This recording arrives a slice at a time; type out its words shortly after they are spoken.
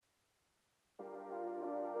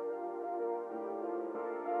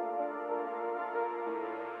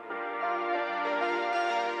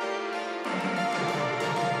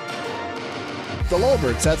The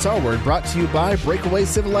Lulberts, that's our word, brought to you by Breakaway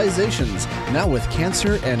Civilizations, now with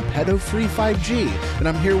cancer and pedo-free 5G. And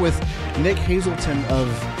I'm here with Nick Hazelton,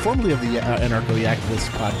 formerly of the Anarcho Yakivist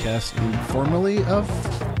podcast, and formerly of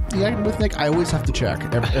Yakking with Nick. I always have to check.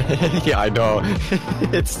 Yeah, I know.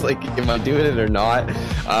 It's like, am I doing it or not?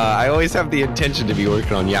 I always have the intention to be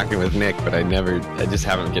working on Yakking with Nick, but I just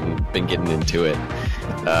haven't been getting into it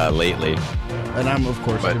lately. And I'm, of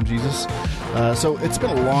course, Jim Jesus. So it's been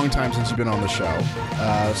a long time since you've been on the show.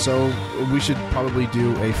 So we should probably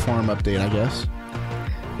do a farm update, I guess.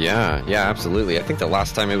 Yeah, absolutely. I think the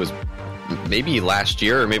last time it was maybe last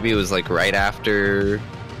year, or maybe it was like right after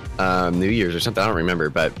New Year's or something. I don't remember,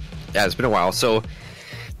 but yeah, it's been a while. So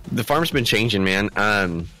the farm's been changing, man.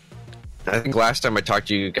 I think last time I talked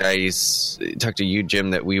to you,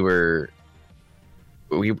 Jim, that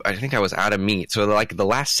I think I was out of meat. So like the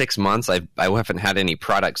last 6 months, I haven't had any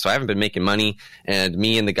products. So I haven't been making money. And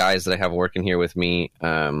me and the guys that I have working here with me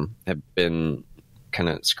have been kind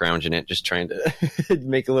of scrounging it, just trying to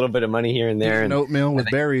make a little bit of money here and there. And oatmeal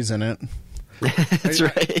with berries in it. That's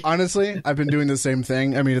right. Honestly, I've been doing the same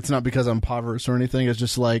thing. I mean, it's not because I'm impoverished or anything. It's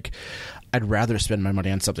just like, I'd rather spend my money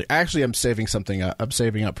on something. Actually, I'm saving something up. I'm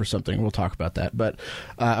saving up for something. We'll talk about that. But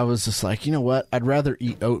I was just like, you know what? I'd rather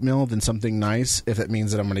eat oatmeal than something nice if it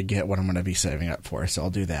means that I'm going to get what I'm going to be saving up for. So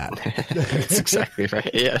I'll do that. That's exactly right.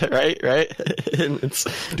 Yeah, right.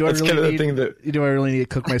 Do I really need to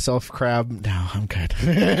cook myself crab? No, I'm good.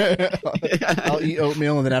 I'll eat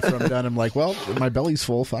oatmeal, and then after I'm done, I'm like, well, my belly's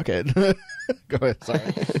full. Fuck it. Go ahead. Sorry.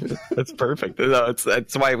 That's perfect. No,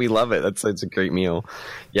 that's why we love it. It's a great meal.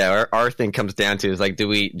 Yeah, our thing comes down to is like, do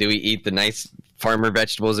we eat the nice farmer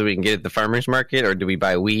vegetables that we can get at the farmer's market, or do we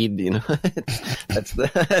buy weed? You know, that's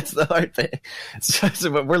the hard thing.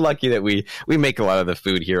 But we're lucky that we make a lot of the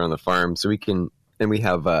food here on the farm, so we can, and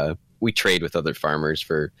we trade with other farmers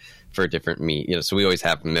for different meat. You know, so we always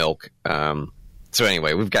have milk. So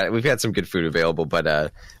anyway, we've got some good food available,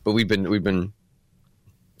 but we've been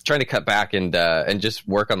trying to cut back and just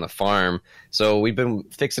work on the farm. So we've been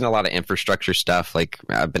fixing a lot of infrastructure stuff. Like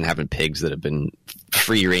I've been having pigs that have been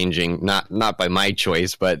free ranging, not by my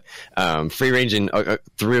choice, but free ranging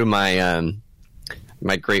through my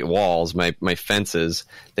my great walls, my fences.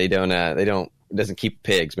 It doesn't keep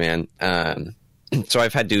pigs, man. So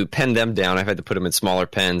I've had to pen them down. I've had to put them in smaller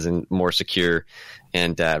pens and more secure.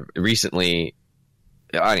 And recently,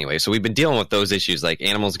 anyway, so we've been dealing with those issues, like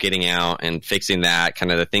animals getting out and fixing that,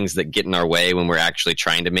 kind of the things that get in our way when we're actually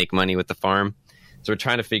trying to make money with the farm. So we're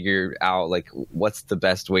trying to figure out like what's the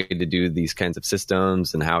best way to do these kinds of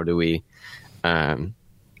systems, and how do we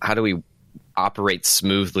operate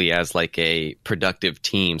smoothly as like a productive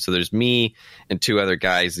team. So there's me and two other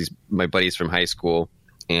guys, my buddies from high school,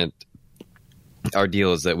 and our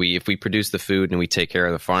deal is that if we produce the food and we take care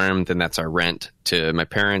of the farm, then that's our rent to my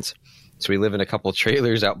parents. So we live in a couple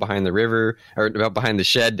trailers out behind the river, or out behind the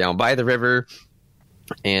shed down by the river.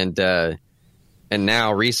 And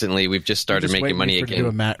now recently we've just started making money again. You're do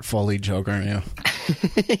a Matt Foley joke, aren't you?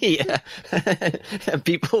 Yeah.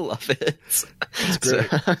 People love it. It's great.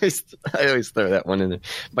 So I always throw that one in there.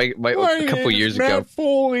 A couple years ago. Matt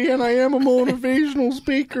Foley, and I am a motivational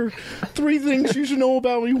speaker. 3 things you should know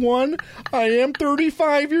about me. 1, I am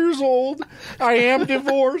 35 years old. I am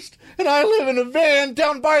divorced. And I live in a van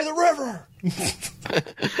down by the river.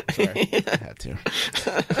 Sorry, I had to.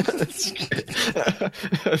 That's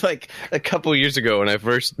great. Like a couple years ago, when I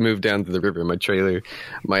first moved down to the river in my trailer,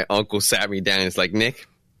 my uncle sat me down and was like, "Nick,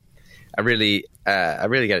 I really got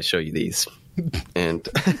to show you these." And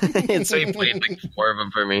so he played like 4 of them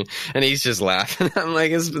for me, and he's just laughing. I'm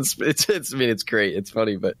like, it's great, it's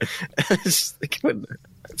funny, but it's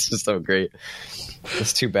just so great.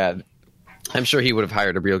 It's too bad. I'm sure he would have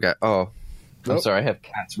hired a real guy. Oh, I'm sorry. I have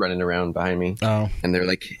cats running around behind me. Oh. And they're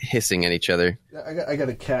like hissing at each other. I got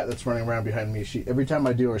a cat that's running around behind me. Every time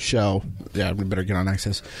I do a show, we better get on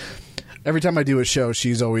access. Every time I do a show,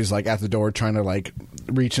 she's always like at the door trying to like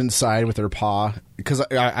reach inside with her paw, because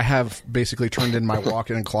I have basically turned in my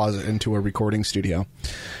walk-in closet into a recording studio.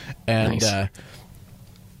 And nice.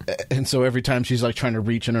 And so every time she's like trying to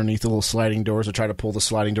reach underneath the little sliding doors or try to pull the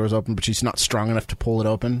sliding doors open, but she's not strong enough to pull it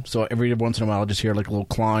open. So every once in a while I'll just hear like a little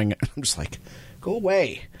clawing. I'm just like, go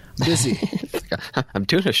away. I'm busy. I'm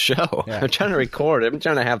doing a show. Yeah. I'm trying to record. I'm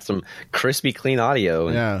trying to have some crispy, clean audio.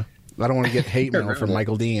 Yeah. I don't want to get hate mail from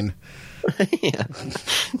Michael Dean. Yeah.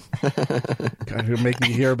 God, he'll make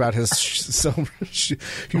me hear about his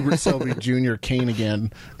Hubert Selby Jr. cane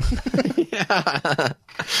again. Yeah.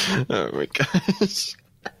 Oh my gosh.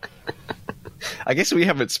 I guess we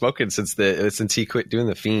haven't spoken since he quit doing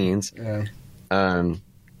the Fiends. Yeah.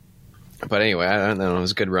 But anyway, I don't know. It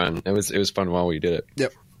was a good run. It was fun while we did it.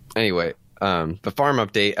 Yep. Anyway, the farm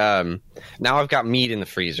update. Now I've got meat in the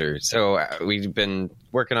freezer. So we've been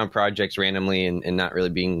working on projects randomly and not really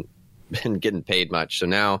been getting paid much. So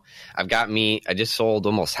now I've got meat. I just sold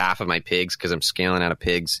almost half of my pigs because I'm scaling out of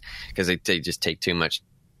pigs because they just take too much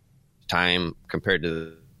time compared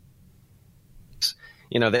to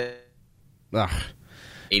they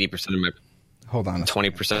 80% of my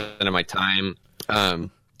 20% of my time.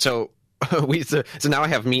 So now I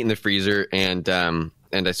have meat in the freezer and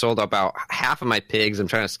I sold about half of my pigs. I'm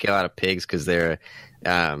trying to scale out of pigs because they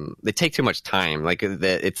take too much time. Like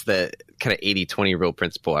it's the kind of 80-20 rule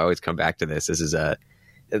principle. I always come back to this. This is the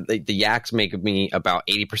yaks make me about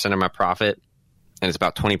 80% of my profit, and it's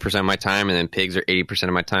about 20% of my time, and then pigs are 80%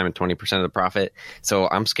 of my time and 20% of the profit. So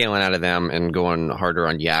I'm scaling out of them and going harder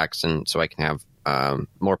on yaks, and so I can have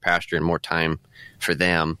more pasture and more time for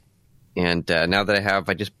them. And now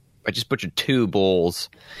that I just butchered 2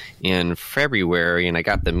 bulls in February, and I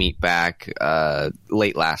got the meat back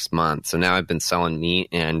late last month. So now I've been selling meat,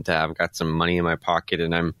 and I've got some money in my pocket,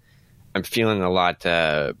 and I'm feeling a lot.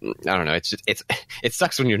 I don't know. It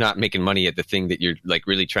sucks when you're not making money at the thing that you're like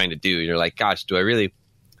really trying to do. You're like, gosh, do I really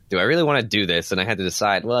want to do this? And I had to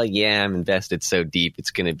decide. Well, yeah, I'm invested so deep.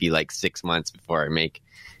 It's going to be like 6 months before I make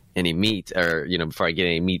any meat, or before I get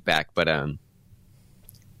any meat back. But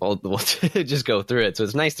we'll just go through it. So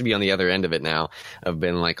it's nice to be on the other end of it now. I've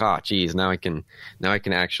been like, oh, geez, now I can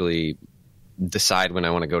actually decide when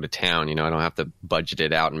I want to go to town. I don't have to budget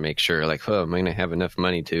it out and make sure like, oh, am I going to have enough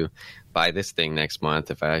money to buy this thing next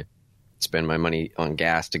month if I spend my money on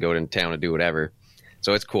gas to go to town to do whatever.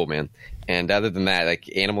 So it's cool, man. And other than that,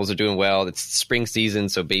 like animals are doing well. It's spring season,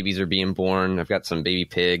 so babies are being born. I've got some baby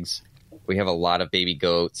pigs. We have a lot of baby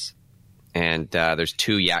goats. And there's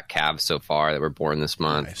 2 yak calves so far that were born this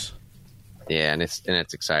month. Nice. Yeah, and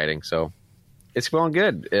it's exciting. So it's going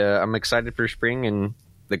good. I'm excited for spring, and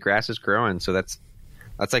the grass is growing. So that's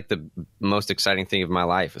like the most exciting thing of my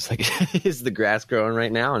life. It's like, is the grass growing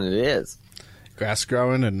right now? And it is. Grass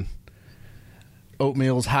growing and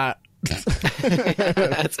oatmeal's hot.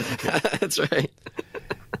 That's right.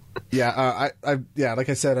 Yeah, like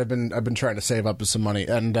I said, I've been trying to save up some money,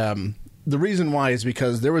 and the reason why is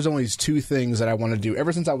because there was only 2 things that I wanted to do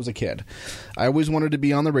ever since I was a kid. I always wanted to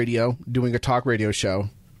be on the radio doing a talk radio show.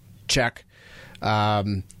 Check.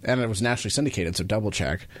 And it was nationally syndicated, so double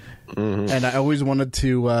check. Mm-hmm. And I always wanted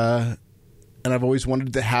to, and I've always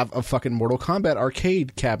wanted to have a fucking Mortal Kombat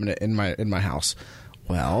arcade cabinet in my house.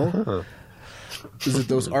 Well, is it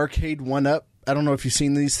those arcade 1-up? I don't know if you've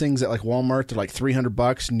seen these things at like Walmart. They're like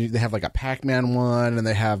 $300, and they have like a Pac-Man one, and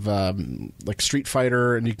they have like Street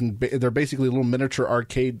Fighter, and they're basically little miniature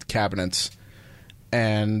arcade cabinets,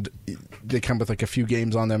 and they come with like a few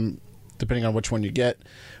games on them, depending on which one you get.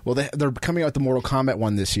 Well, they're coming out with the Mortal Kombat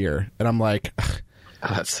one this year, and I'm like, oh,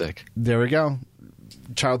 that's sick. There we go.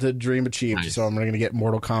 Childhood dream achieved. Nice. So I'm going to get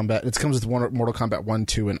Mortal Kombat. It comes with Mortal Kombat 1,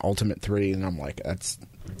 2, and Ultimate 3, and I'm like, that's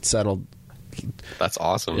settled. That's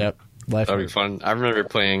awesome. Yep. That'd be fun. I remember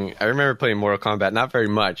playing Mortal Kombat, not very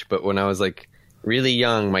much, but when I was like really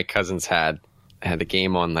young, my cousins had a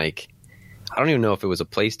game on, like, I don't even know if it was a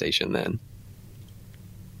PlayStation then.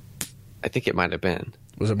 I think it might have been.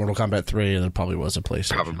 Was it Mortal Kombat 3? And it probably was a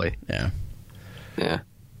PlayStation. Probably. Yeah.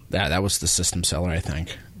 That was the system seller, I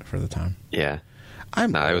think, for the time. Yeah.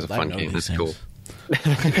 It was a fun game. That's cool.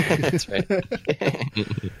 That's right.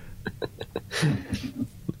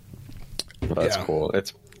 That's cool.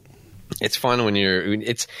 It's fun when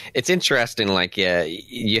it's interesting. Like, yeah,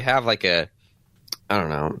 you have like I don't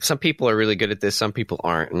know. Some people are really good at this. Some people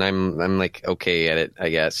aren't. And I'm like, okay at it, I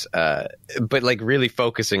guess. But like really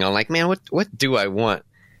focusing on like, man, what do I want?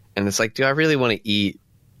 And it's like, do I really want to eat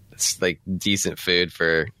like decent food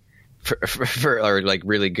for or like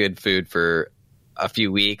really good food for a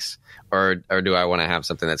few weeks? Or do I want to have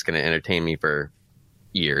something that's going to entertain me for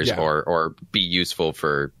years or be useful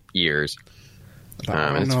for years?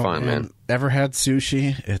 It's fun, man. Ever had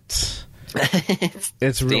sushi? It's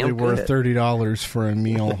really worth $30 for a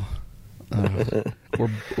meal.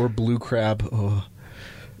 Or blue crab.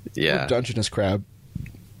 Yeah. Or Dungeness crab.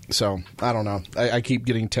 So, I don't know. I keep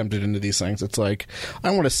getting tempted into these things. It's like,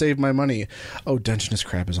 I want to save my money. Oh, Dungeness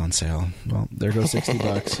crab is on sale. Well, there goes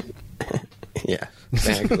 $60. Yeah,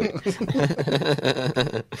 exactly.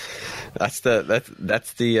 That's the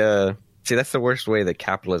that's the worst way that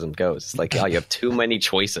capitalism goes. It's like, oh, you have too many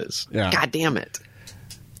choices. Yeah. God damn it.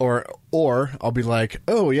 Or I'll be like,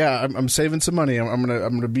 oh yeah, I'm saving some money. I'm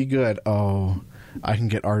gonna be good. Oh, I can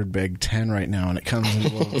get Ardbeg 10 right now, and it comes in a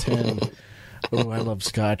little tin. Oh, I love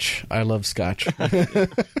scotch.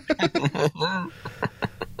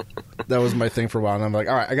 That was my thing for a while, and I'm like,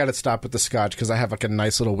 all right, I got to stop with the scotch because I have like a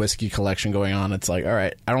nice little whiskey collection going on. It's like, all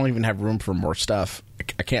right, I don't even have room for more stuff.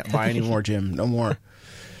 I can't buy any more, Jim. No more.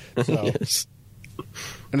 So, yes.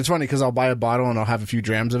 And it's funny because I'll buy a bottle and I'll have a few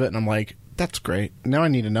drams of it, and I'm like, that's great. Now I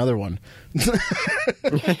need another one. It's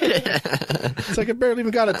like I barely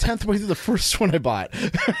even got a 10th way through the first one I bought,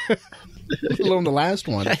 let alone the last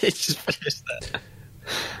one. I just finished that.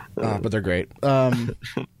 But they're great.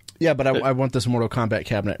 Yeah, but I want this Mortal Kombat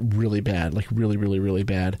cabinet really bad, like really, really, really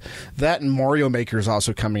bad. That and Mario Maker is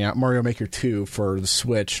also coming out, Mario Maker 2 for the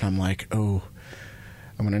Switch. I'm like, oh,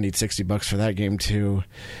 I'm going to need $60 for that game too.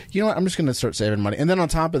 You know what? I'm just going to start saving money. And then on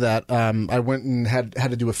top of that, I went and had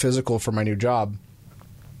to do a physical for my new job.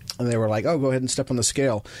 And they were like, oh, go ahead and step on the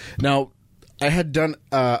scale. Now, I had done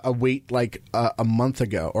a weight like a month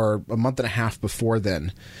ago or a month and a half before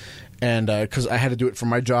then. And because I had to do it for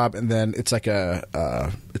my job, and then it's like an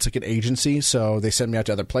agency, so they send me out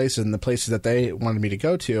to other places, and the places that they wanted me to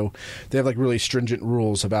go to, they have like really stringent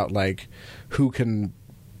rules about like who can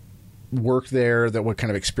work there, that what kind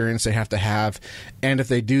of experience they have to have, and if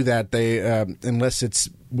they do that, they unless it's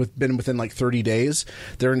been within like 30 days,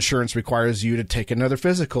 their insurance requires you to take another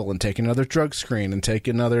physical and take another drug screen and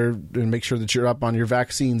and make sure that you're up on your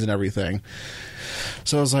vaccines and everything.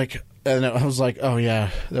 So I was like. And I was like, oh, yeah,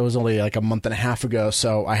 that was only like a month and a half ago,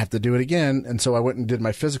 so I have to do it again. And so I went and did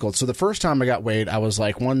my physical. So the first time I got weighed, I was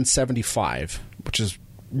like 175, which is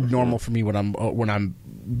normal for me when I'm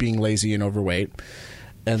being lazy and overweight.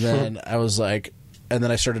 And then I was like, and then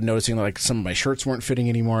I started noticing like some of my shirts weren't fitting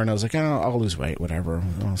anymore. And I was like, oh, I'll lose weight, whatever,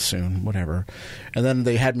 soon, whatever. And then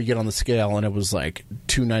they had me get on the scale, and it was like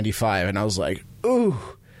 295. And I was like, ooh.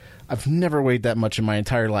 I've never weighed that much in my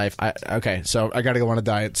entire life. Okay, so I got to go on a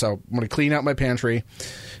diet. So I'm going to clean out my pantry.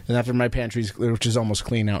 And after my pantry, which is almost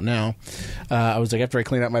clean out now, I was like, after I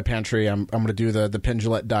clean out my pantry, I'm going to do the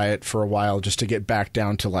Pendulette diet for a while just to get back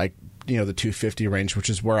down to like, the 250 range, which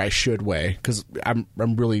is where I should weigh. Because I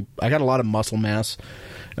got a lot of muscle mass.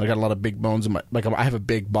 And I got a lot of big bones. I have a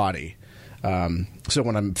big body. So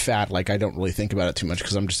when I'm fat, like I don't really think about it too much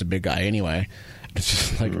because I'm just a big guy anyway. It's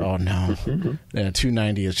just like, oh no, yeah,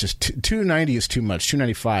 290 is just 290 is too much.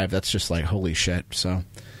 295, that's just like holy shit. So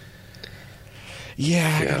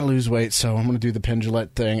yeah, I gotta lose weight, so I'm gonna do the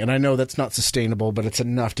Pendulette thing, and I know that's not sustainable, but it's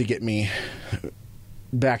enough to get me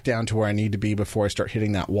back down to where I need to be before I start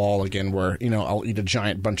hitting that wall again, where I'll eat a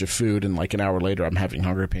giant bunch of food and like an hour later I'm having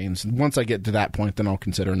hunger pains. And once I get to that point, then I'll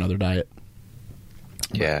consider another diet.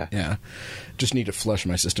 Yeah. Just need to flush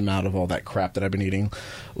my system out of all that crap that I've been eating.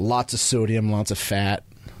 Lots of sodium, lots of fat,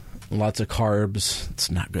 lots of carbs.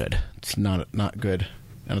 It's not good. It's not good,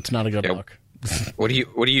 and it's not a good look. What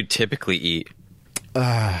do you typically eat?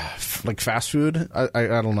 Like fast food. I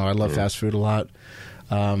don't know. I love fast food a lot.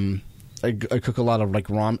 I cook a lot of like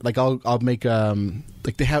ramen. Like I'll make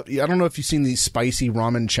like they have. I don't know if you've seen these spicy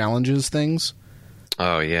ramen challenges things.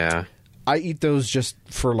 Oh yeah. I eat those just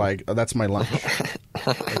for like that's my lunch.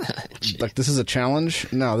 like this is a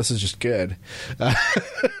challenge? No, this is just good.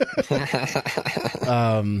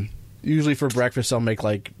 Usually for breakfast I'll make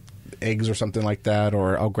like eggs or something like that,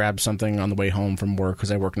 or I'll grab something on the way home from work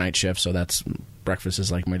because I work night shift, so breakfast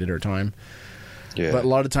is like my dinner time. Yeah. But a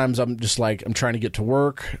lot of times I'm just like I'm trying to get to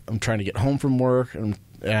work, I'm trying to get home from work, or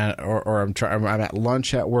I'm at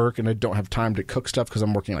lunch at work and I don't have time to cook stuff because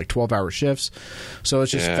I'm working like 12-hour shifts. So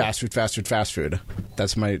it's just fast food.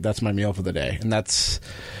 That's my meal for the day, and that's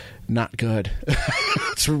not good.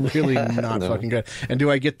 It's really not fucking good. And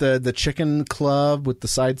do I get the chicken club with the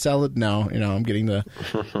side salad? No, I'm getting the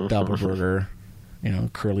double burger,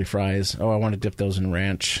 curly fries. Oh, I want to dip those in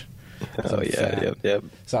ranch. Oh yeah, yep.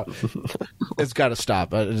 So it's got to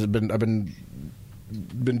stop. I've been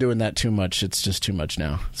doing that too much. It's just too much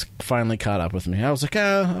now. It's finally caught up with me. I was like,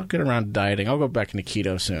 I'll get around to dieting. I'll go back into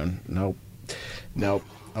keto soon. Nope.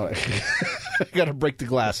 Oh, I gotta break the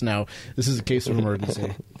glass now. This is a case of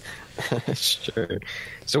emergency. Sure.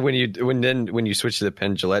 So when you switch to the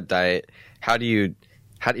Pendulette diet, how do you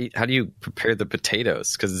prepare the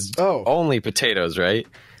potatoes? Because it's only potatoes, right?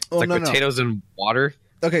 It's like potatoes and water.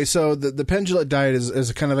 Okay, so the Pendulette diet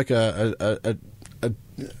is kind of like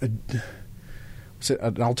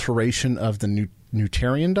an alteration of the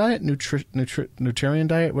Nutarian diet, Nutarian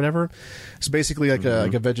diet, whatever. It's basically like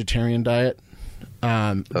a vegetarian diet,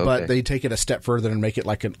 but they take it a step further and make it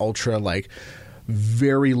like an ultra, like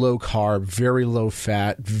very low carb, very low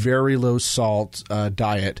fat, very low salt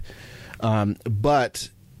diet. But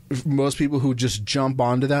most people who just jump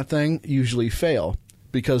onto that thing usually fail,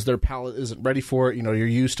 because their palate isn't ready for it. You're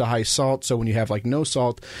used to high salt, so when you have like no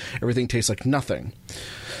salt, everything tastes like nothing.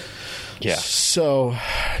 Yeah. So,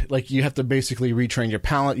 like, you have to basically retrain your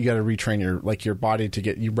palate. You got to retrain your body to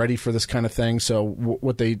get you ready for this kind of thing. So,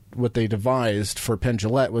 what they devised for Penn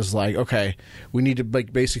Jillette was like, okay, we need to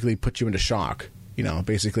like basically put you into shock.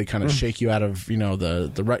 Basically kind of shake you out of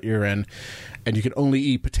the rut you're in, and you can only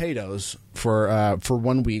eat potatoes for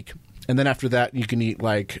 1 week, and then after that you can eat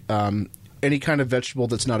like any kind of vegetable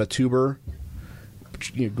that's not a tuber,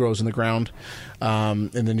 which grows in the ground,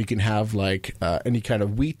 and then you can have like any kind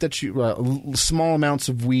of wheat that you small amounts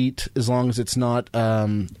of wheat, as long as it's not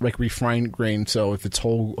like refined grain. So if it's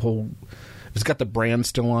whole, if it's got the bran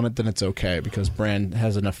still on it, then it's okay, because bran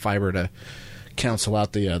has enough fiber to cancel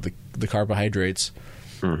out the carbohydrates.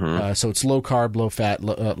 So it's low carb, low fat,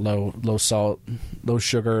 low salt, low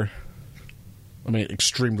sugar. I mean,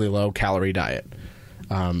 extremely low calorie diet.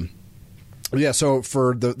 Yeah. So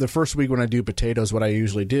for the first week when I do potatoes, what I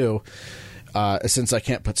usually do, since I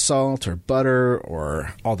can't put salt or butter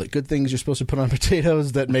or all the good things you're supposed to put on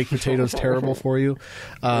potatoes that make potatoes terrible for you,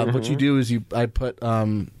 what you do is I put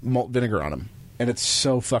malt vinegar on them. And it's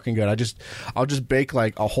so fucking good. I'll just bake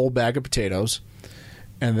like a whole bag of potatoes,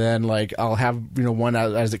 and then like I'll have one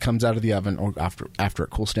as it comes out of the oven, or after it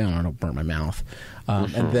cools down. I don't burn my mouth,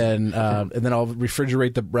 and then I'll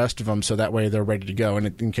refrigerate the rest of them so that way they're ready to go.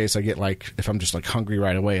 And in case I get like, if I'm just like hungry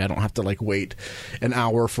right away, I don't have to like wait an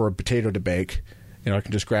hour for a potato to bake. I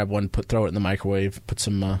can just grab one, throw it in the microwave, put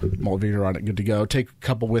some malt vinegar on it, good to go. Take a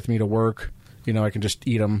couple with me to work. I can just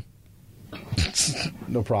eat them,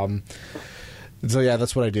 no problem. So yeah,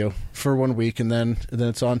 that's what I do for 1 week, and then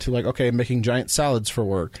it's on to like, okay, making giant salads for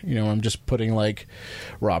work. I'm just putting like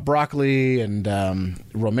raw broccoli and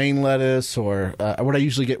romaine lettuce, or what I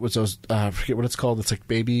usually get was those I forget what it's called. It's like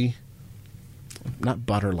not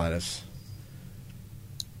butter lettuce.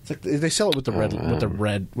 It's like they sell it with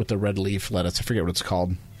the red leaf lettuce. I forget what it's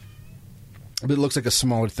called, but it looks like a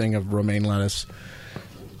smaller thing of romaine lettuce.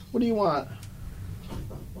 What do you want?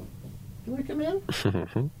 You want to come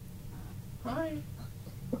in? Hi.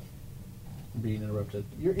 I'm being interrupted.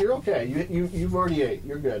 You're okay. You've already ate.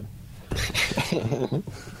 You're good.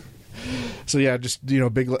 So yeah, just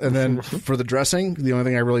big. And then for the dressing, the only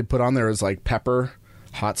thing I really put on there is like pepper,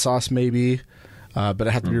 hot sauce maybe, but I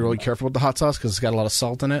have to be really careful with the hot sauce because it's got a lot of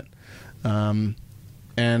salt in it, and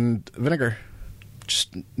vinegar.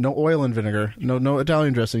 Just no oil and vinegar. No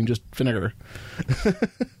Italian dressing. Just vinegar.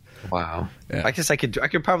 Wow. Yeah. I guess I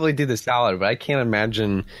could probably do the salad, but I can't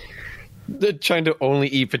imagine trying to only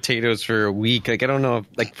eat potatoes for a week. Like, I don't know,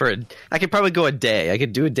 I could probably go a day. I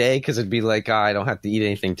could do a day because it'd be like, I don't have to eat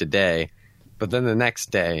anything today. But then the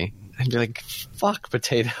next day, I'd be like, fuck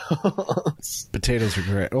potatoes. Potatoes are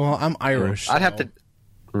great. Well, I'm Irish. I'd have to.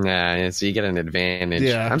 Nah, so you get an advantage.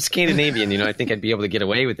 Yeah. I'm Scandinavian, I think I'd be able to get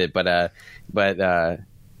away with it, but I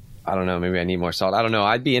don't know. Maybe I need more salt. I don't know.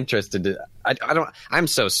 I'd be interested. I'm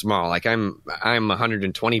so small. Like I'm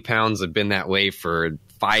 120 pounds. I've been that way for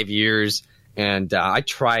 5 years, and I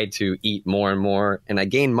try to eat more and more, and I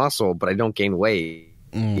gain muscle, but I don't gain weight.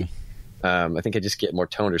 I think I just get more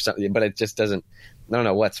toned or something, but it just doesn't. I don't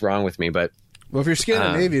know what's wrong with me. But well, if you're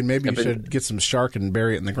Scandinavian, maybe you should get some shark and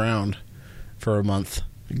bury it in the ground for a month.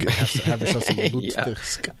 Have yourself some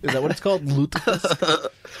lutefisk. Yeah. Is that what it's called?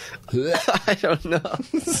 Lutefisk? I don't know.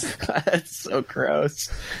 That's so gross.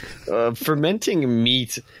 Fermenting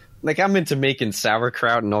meat. Like, I'm into making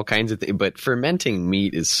sauerkraut and all kinds of things, but fermenting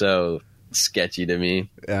meat is so sketchy to me.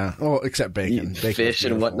 Yeah. Well, except bacon. Fish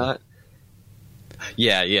and whatnot.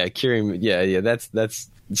 Yeah. Curing. Yeah. That's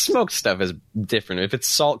smoked stuff is different. If it's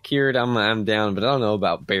salt cured, I'm down, but I don't know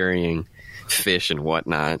about burying fish and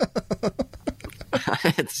whatnot.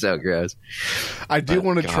 It's so gross. I do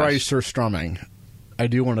want to try surströmming. I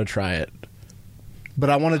do want to try it. But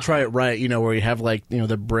I want to try it right, where you have like,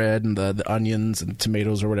 the bread and the onions and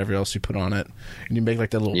tomatoes or whatever else you put on it, and you make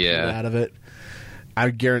like that little peel out of it.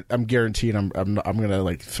 I'm guaranteed I'm gonna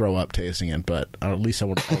like throw up tasting it, but at least I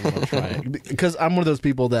want to try it, because I'm one of those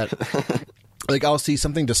people that like, I'll see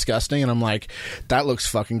something disgusting and I'm like, that looks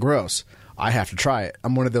fucking gross. I have to try it.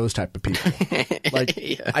 I'm one of those type of people. Like,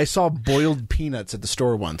 yeah. I saw boiled peanuts at the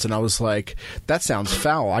store once, and I was like, that sounds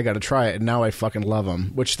foul. I got to try it. And now I fucking love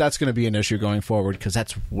them, which that's going to be an issue going forward, because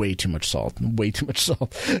that's way too much salt. Way too much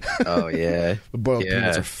salt. Oh, yeah. Boiled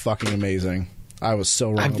peanuts are fucking amazing. I was so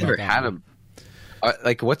wrong about that. I've never had them.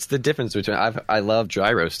 Like, what's the difference between... I love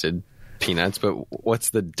dry roasted peanuts, but what's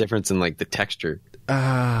the difference in, like, the texture?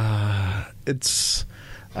 It's...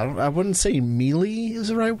 I wouldn't say mealy is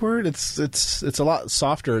the right word. It's a lot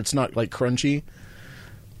softer. It's not like crunchy.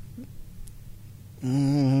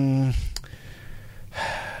 It's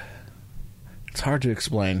hard to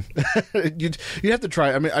explain. You'd have to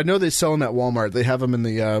try. I mean, I know they sell them at Walmart. They have them in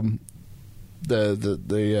the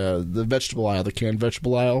the vegetable aisle, the canned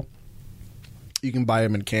vegetable aisle. You can buy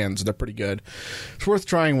them in cans. They're pretty good. It's worth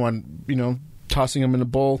trying one, tossing them in a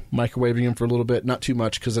bowl, microwaving them for a little bit, not too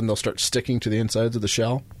much, because then they'll start sticking to the insides of the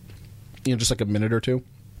shell. Just like a minute or two.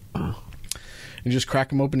 And just crack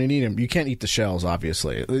them open and eat them. You can't eat the shells,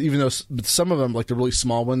 obviously. Even though some of them, like the really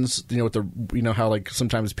small ones, with how like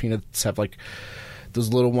sometimes peanuts have like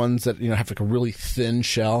those little ones that have like a really thin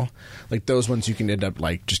shell. Like those ones you can end up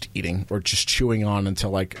like just eating or just chewing on until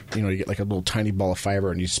like you get like a little tiny ball of fiber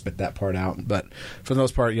and you spit that part out. But for the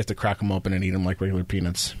most part, you have to crack them open and eat them like regular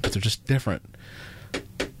peanuts. But they're just different.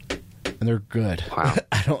 And they're good. Wow.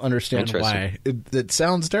 I don't understand why. It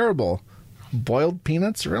sounds terrible. Boiled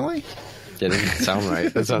peanuts, really? It doesn't sound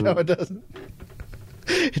right. No, it doesn't.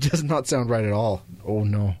 It does not sound right at all. Oh,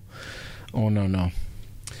 no. Oh, no.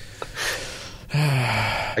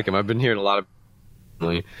 I've been hearing a lot of...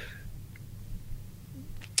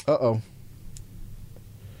 Uh-oh.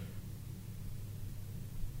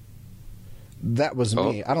 That was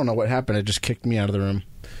me. I don't know what happened. It just kicked me out of the room.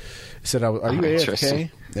 It said, are you AFK?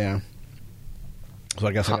 Yeah. So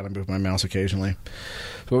I guess I got to move my mouse occasionally.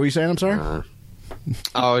 So what were you saying? I'm sorry?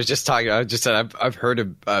 I was just talking. I just said I've heard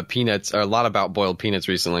of peanuts, or a lot about boiled peanuts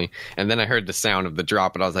recently, and then I heard the sound of the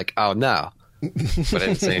drop, and I was like, "Oh no!" But I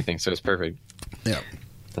didn't say anything, so it's perfect. Yeah.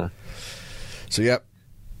 So yep.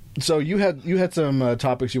 So you had some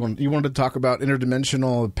topics you wanted to talk about: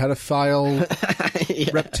 interdimensional pedophile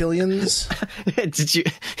reptilians. Did you?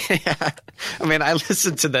 Yeah. I mean, I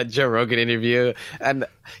listened to that Joe Rogan interview, and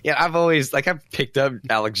I've picked up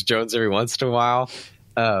Alex Jones every once in a while.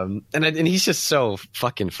 And he's just so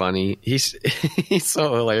fucking funny. He's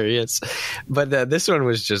so hilarious. But this one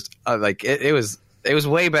was just it was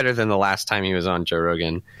way better than the last time he was on Joe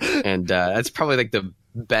Rogan, and that's probably like the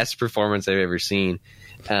best performance I've ever seen.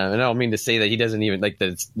 And I don't mean to say that he doesn't even like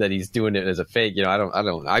that he's doing it as a fake.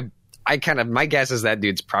 I kind of, my guess is that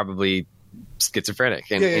dude's probably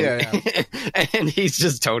schizophrenic, and and he's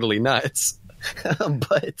just totally nuts.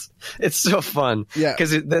 But it's so fun,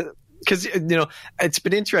 because it's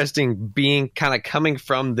been interesting being kind of coming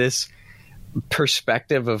from this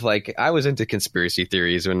perspective of like, I was into conspiracy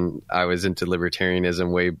theories when I was into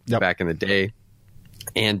libertarianism way back in the day.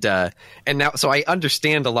 And now, so I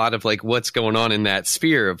understand a lot of like what's going on in that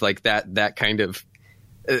sphere of like that kind of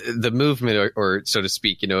the movement or so to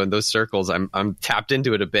speak, in those circles. I'm tapped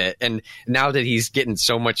into it a bit. And now that he's getting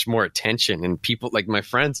so much more attention, and people like my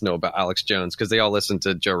friends know about Alex Jones because they all listen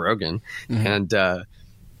to Joe Rogan. Mm-hmm.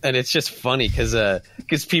 And it's just funny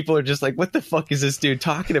because people are just like, what the fuck is this dude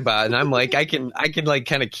talking about? And I'm like, I can like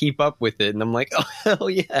kind of keep up with it. And I'm like, oh, hell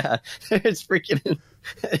yeah. It's freaking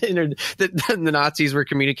the Nazis were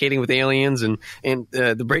communicating with aliens and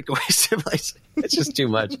the breakaway civilizations. It's just too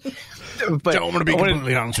much. But I'm going to be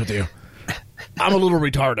completely honest with you. I'm a little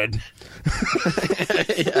retarded.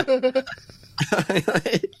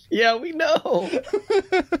 Yeah, we know.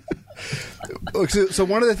 So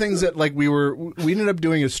one of the things that like we ended up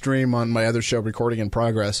doing a stream on my other show, Recording in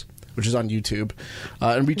Progress, which is on YouTube,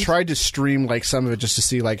 and we tried to stream like some of it just to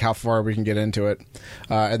see like how far we can get into it,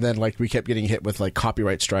 and then like we kept getting hit with like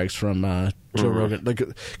copyright strikes from Joe Rogan, like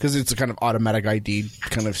because it's a kind of automatic ID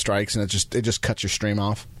kind of strikes, and it just cuts your stream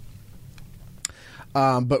off.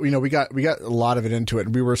 But we got a lot of it into it,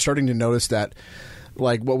 and we were starting to notice that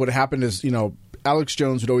like what would happen is Alex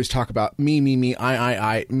Jones would always talk about me, I,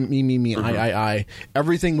 me, I.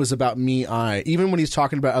 Everything was about me, I. Even when he's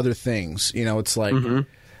talking about other things, it's like,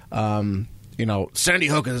 Sandy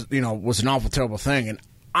Hook is, was an awful, terrible thing, and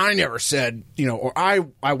I never said, or I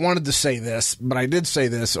wanted to say this, but I did say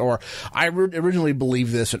this, or I originally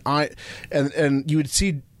believed this, and you would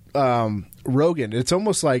see Rogan. It's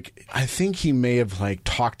almost like I think he may have like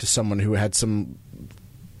talked to someone who had some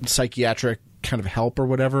psychiatric kind of help or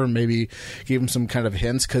whatever, and maybe gave him some kind of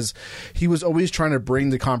hints, because he was always trying to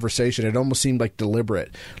bring the conversation. It almost seemed like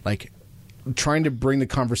deliberate, like trying to bring the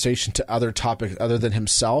conversation to other topics other than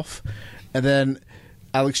himself. And then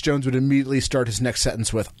Alex Jones would immediately start his next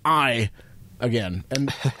sentence with "I" again,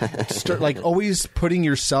 and start like always putting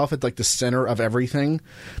yourself at like the center of everything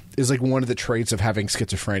is like one of the traits of having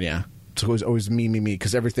schizophrenia. So it was always me,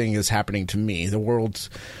 because everything is happening to me.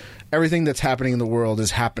 Everything that's happening in the world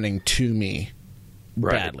is happening to me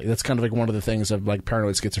badly. That's kind of like one of the things of like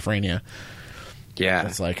paranoid schizophrenia. Yeah,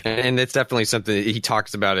 it's like, and it's definitely something that he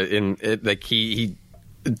talks about it in it, like he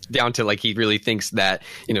down to like he really thinks that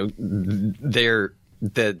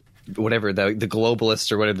whatever the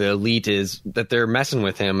globalists or whatever the elite is, that they're messing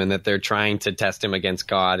with him and that they're trying to test him against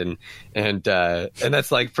God, and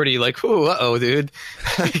that's like pretty like, ooh, dude.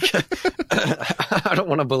 I don't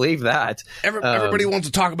want to believe that. Everybody wants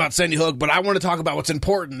to talk about Sandy Hook, but I want to talk about what's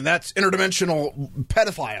important, and that's interdimensional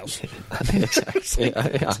pedophiles.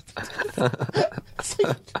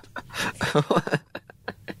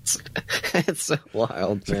 It's so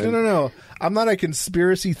wild, man. No. I'm not a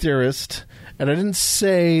conspiracy theorist, and I didn't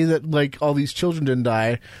say that like all these children didn't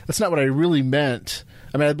die. That's not what I really meant.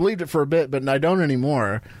 I mean, I believed it for a bit, but I don't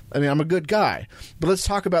anymore. I mean, I'm a good guy. But let's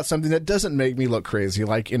talk about something that doesn't make me look crazy,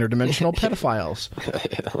 like interdimensional pedophiles.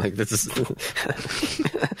 Like this is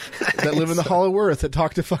that live in the Hollow Earth, that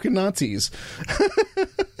talk to fucking Nazis.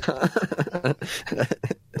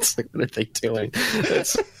 It's like, what are they doing?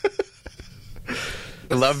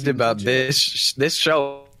 I loved about this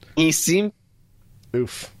show. He seemed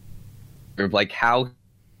like how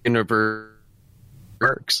universe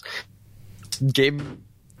works. Gave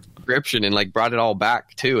description and like brought it all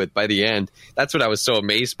back to it by the end. That's what I was so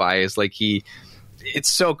amazed by, is like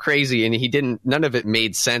it's so crazy, and none of it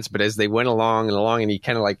made sense, but as they went along and he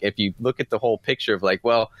kind of like, if you look at the whole picture of like,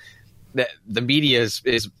 well, the media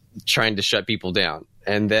is trying to shut people down,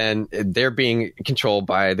 and then they're being controlled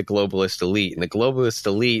by the globalist elite, and the globalist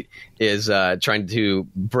elite is trying to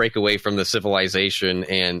break away from the civilization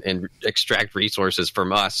and extract resources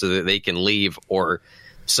from us so that they can leave or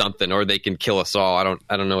something, or they can kill us all. I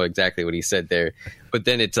don't know exactly what he said there, but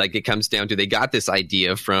then it's like it comes down to, they got this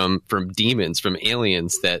idea from demons, from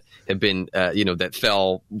aliens that have been that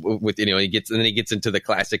fell with, he gets into the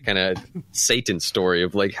classic kind of Satan story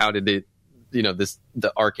of like, how did it,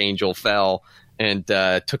 the archangel fell and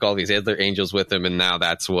took all these other angels with him, and now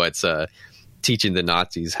that's what's teaching the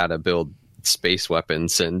Nazis how to build space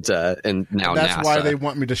weapons, and now that's NASA. why they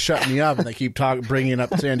want me to shut me up, and they keep bringing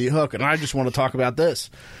up Sandy Hook, and I just want to talk about this.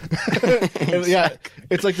 Exactly. Yeah,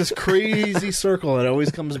 it's like this crazy circle, and it always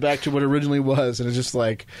comes back to what it originally was, and it's just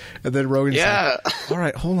like, and then Rogan's like, all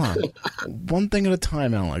right, hold on, one thing at a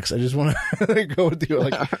time, Alex. I just want to go with you.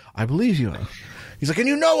 Like, I believe you. He's like, and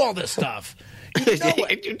you know all this stuff. You know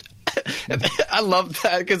it. I love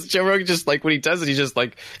that, because Joe Rogan just like, when he does it, he just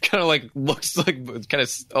like kind of like looks like, kind of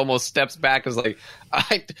almost steps back, is like,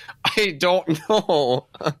 I don't know.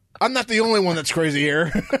 I'm not the only one that's crazy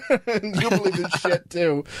here. You believe this shit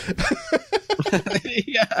too.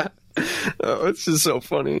 Yeah, it's just so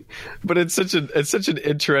funny, but it's such an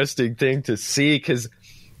interesting thing to see, because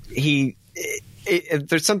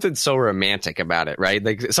there's something so romantic about it, right?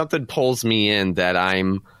 Like something pulls me in that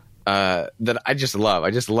that I just love.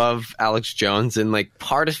 I just love Alex Jones, and like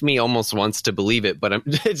part of me almost wants to believe it, but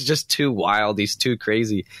it's just too wild. He's too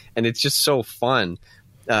crazy, and it's just so fun.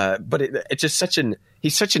 But it's just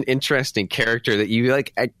he's such an interesting character that you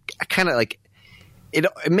like. I kind of like it.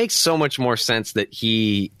 It makes so much more sense that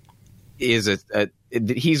he is that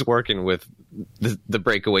he's working with the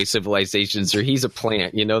Breakaway Civilizations, or he's a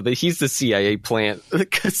plant. That he's the CIA plant,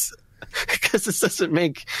 because it doesn't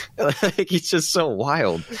make, like, he's just so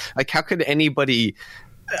wild. Like, how could anybody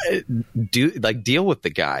deal with the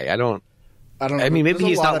guy? I don't know. I mean, maybe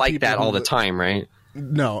he's not like that all the time, right?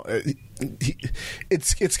 No,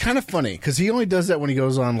 it's kind of funny, because he only does that when he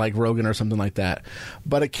goes on like Rogan or something like that.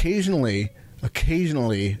 But occasionally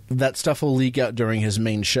that stuff will leak out during his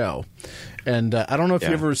main show. And I don't know if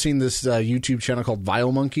you've ever seen this YouTube channel called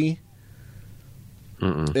Vile Monkey.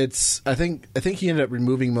 It's I think he ended up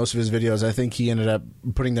removing most of his videos. I think he ended up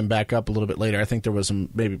putting them back up a little bit later. I think there was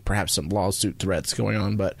perhaps some lawsuit threats going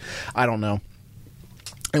on, but I don't know.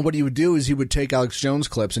 And what he would do is he would take Alex Jones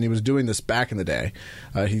clips, and he was doing this back in the day.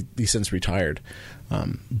 He since retired.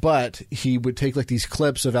 But he would take like these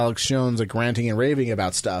clips of Alex Jones like ranting and raving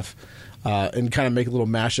about stuff, and kind of make little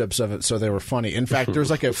mashups of it so they were funny. In fact, there's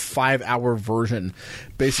like a 5-hour version.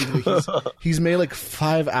 Basically, he's made like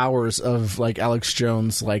 5 hours of like Alex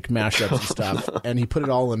Jones like mashups and stuff, and he put it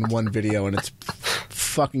all in one video, and it's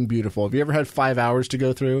fucking beautiful. Have you ever had 5 hours to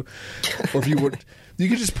go through? Or if you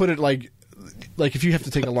could just put it like if you have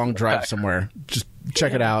to take a long drive somewhere, just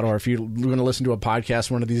check it out. Or if you're going to listen to a podcast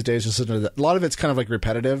one of these days, just listen to that. A lot of it's kind of like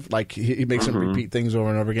repetitive. Like he makes them repeat things over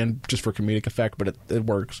and over again just for comedic effect, but it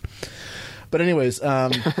works. But anyways,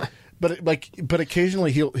 but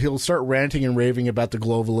occasionally he'll start ranting and raving about the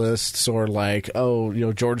globalists, or like,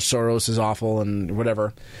 George Soros is awful and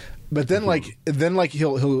whatever. But then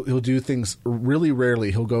he'll do things really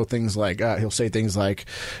rarely. He'll go things like he'll say things like,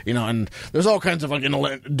 and there's all kinds of like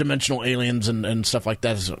interdimensional aliens and stuff like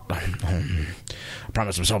that. So, I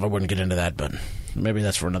promised myself I wouldn't get into that, but maybe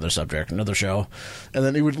that's for another subject, another show. And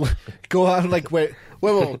then he would go out and like, wait,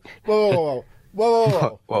 whoa.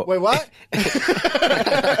 Whoa. Wait, what?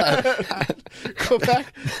 Go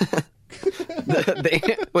back.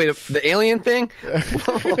 The alien thing?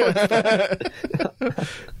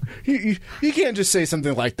 You can't just say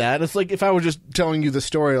something like that. It's like if I was just telling you the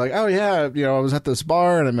story, like, oh yeah, I was at this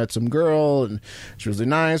bar and I met some girl and she was really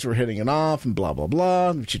nice. We're hitting it off and blah blah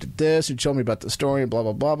blah. And she did this and told me about the story and blah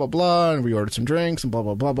blah blah blah blah. And we ordered some drinks and blah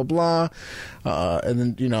blah blah blah blah. And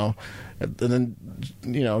then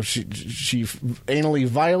she anally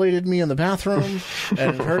violated me in the bathroom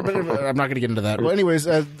and but I'm not going to get into that. Well, anyways,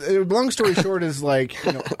 long story short is like,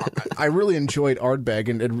 I really enjoyed Ardbeg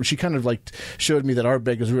and she kind of like showed me that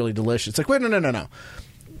Ardbeg is really delicious. It's like, wait, no.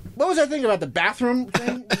 What was that thing about the bathroom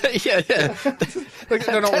thing? yeah. Like,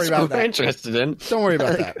 don't worry about that. We're interested in. Don't worry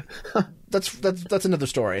about that. That's another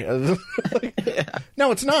story.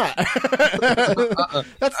 No, it's not.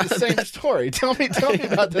 That's the same story. Tell me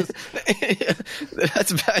about this.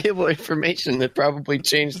 That's valuable information that probably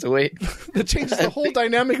changed the way. That changes the whole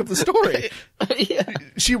dynamic of the story. Yeah.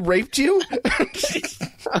 She raped you,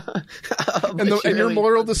 and your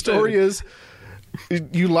moral of the story is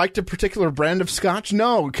you liked a particular brand of scotch.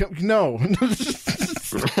 No.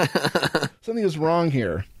 Something is wrong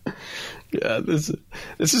here. Yeah, this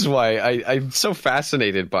is why I'm so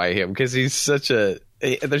fascinated by him, because he's such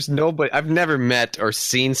there's nobody I've never met or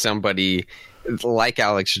seen somebody like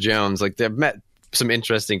Alex Jones. Like, I've met some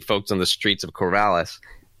interesting folks on the streets of Corvallis,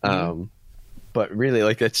 but really,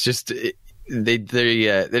 like, it's just they're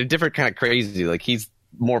different kind of crazy. Like, he's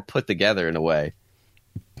more put together in a way,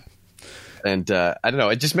 and I don't know.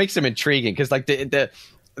 It just makes him intriguing because, like,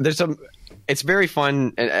 there's some. It's very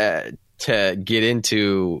fun to get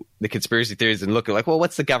into the conspiracy theories and look at, like, well,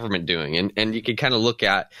 what's the government doing? And you can kind of look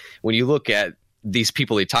at, when you look at these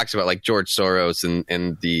people he talks about, like George Soros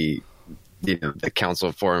and the Council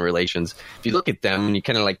of Foreign Relations, if you look at them and you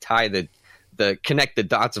kind of like tie connect the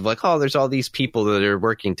dots of like, oh, there's all these people that are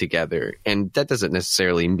working together. And that doesn't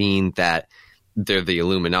necessarily mean that they're the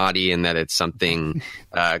Illuminati and that it's something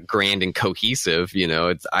grand and cohesive.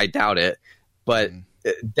 I doubt it, but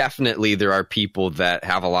definitely there are people that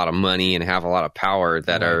have a lot of money and have a lot of power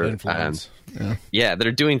that are that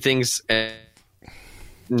are doing things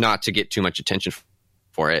not to get too much attention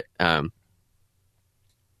for it. You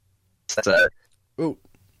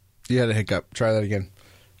had a hiccup. Try that again.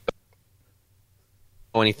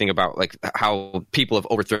 Anything about like how people have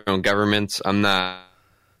overthrown governments. I'm not.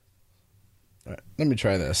 All right, let me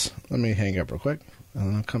try this. Let me hang up real quick and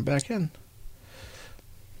then I'll come back in.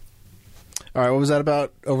 All right, what was that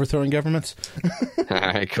about overthrowing governments? All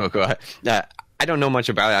right, cool. Go ahead. I don't know much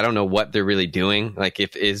about it. I don't know what they're really doing. Like,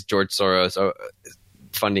 is George Soros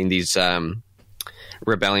funding these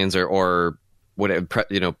rebellions or whatever,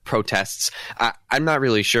 protests? I'm not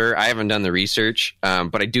really sure. I haven't done the research,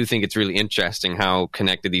 but I do think it's really interesting how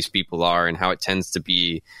connected these people are and how it tends to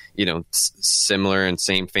be, similar and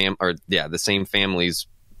the same families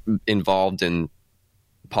involved in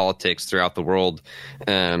politics throughout the world.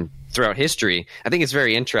 Throughout history. I think it's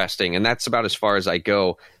very interesting, and that's about as far as I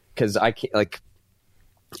go, because I can't, like,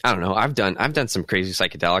 I don't know. I've done some crazy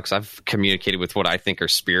psychedelics. I've communicated with what I think are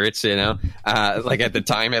spirits, like at the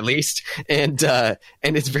time at least, and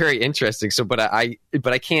it's very interesting. So, but I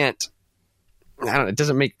can't. I don't know. It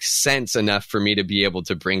doesn't make sense enough for me to be able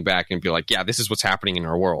to bring back and be like, yeah, this is what's happening in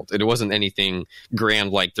our world. It wasn't anything grand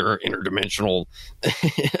like there are interdimensional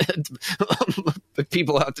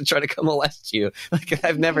people out to try to come molest you. Like,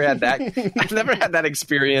 I've never had that. I've never had that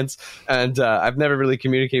experience, and I've never really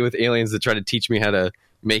communicated with aliens that try to teach me how to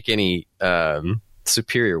make any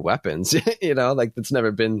superior weapons. Like, that's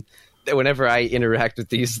never been. Whenever I interact with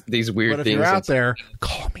these weird but if things, you're out there,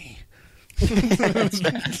 call me.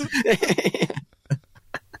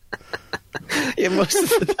 Yeah, most of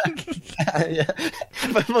the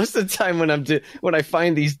time. But most of the time when I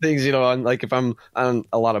find these things, on, like, if I'm on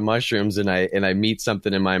a lot of mushrooms and I meet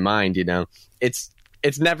something in my mind, it's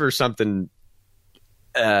never something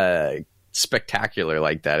spectacular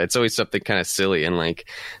like that. It's always something kind of silly and like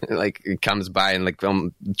it comes by and like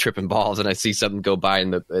I'm tripping balls and I see something go by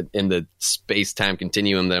in the space-time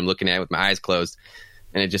continuum that I'm looking at with my eyes closed,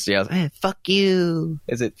 and it just yells, "Hey, fuck you,"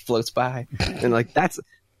 as it floats by. And like that's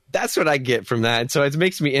what I get from that. So it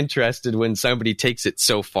makes me interested when somebody takes it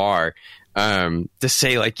so far, to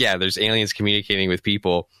say like, yeah, there's aliens communicating with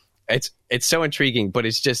people. It's so intriguing, but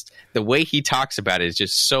it's just the way he talks about it is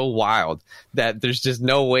just so wild that there's just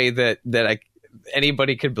no way that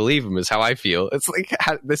anybody could believe him, is how I feel. It's like,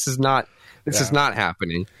 this is not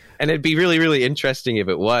happening. And it'd be really, really interesting if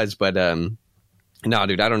it was, but no,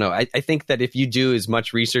 dude, I don't know. I think that if you do as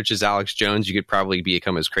much research as Alex Jones, you could probably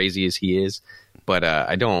become as crazy as he is. But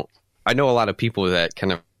I don't I know a lot of people that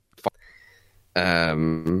kind of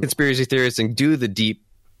conspiracy theorists and do the deep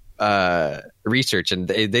research, and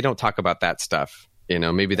they don't talk about that stuff. You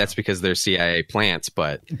know, maybe that's because they're CIA plants,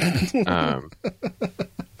 but the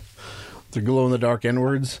glow in the dark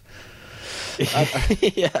N-words.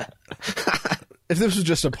 Yeah. If this was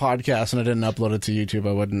just a podcast and I didn't upload it to YouTube,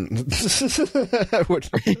 I wouldn't.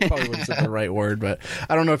 Probably wouldn't say the right word, but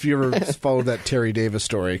I don't know if you ever followed that Terry Davis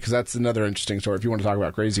story, because that's another interesting story. If you want to talk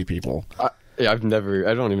about crazy people, yeah, I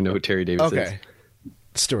don't even know who Terry Davis is. Okay,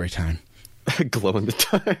 story time. Glow in the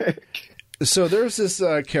dark. So there's this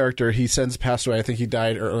character. He since passed away. I think he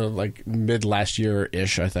died like mid last year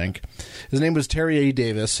ish. I think his name was Terry A.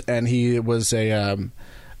 Davis, and he was a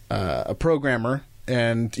programmer.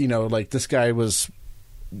 And you know, like this guy was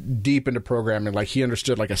deep into programming. Like he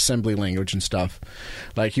understood like assembly language and stuff.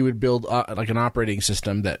 Like he would build like an operating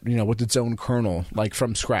system that, you know, with its own kernel, like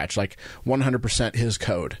from scratch, like 100% his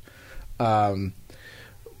code.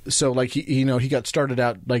 So like he got started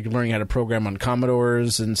out like learning how to program on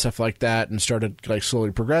Commodores and stuff like that, and started like slowly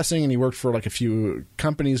progressing, and he worked for like a few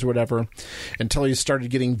companies or whatever until he started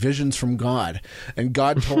getting visions from God, and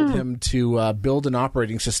God told him to build an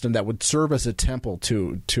operating system that would serve as a temple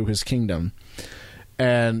to his kingdom.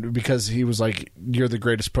 And because he was like, you're the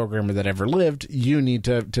greatest programmer that ever lived, you need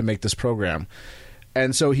to make this program.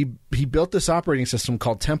 And so he built this operating system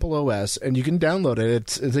called Temple OS, and you can download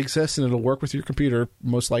it. It exists, and it'll work with your computer,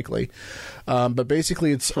 most likely. But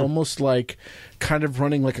basically, it's almost like kind of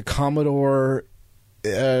running like a Commodore,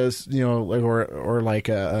 as you know, or like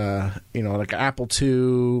a like an Apple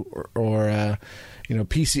II or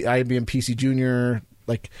PC, IBM PC Junior,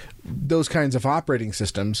 like those kinds of operating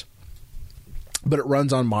systems. But it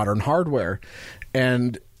runs on modern hardware,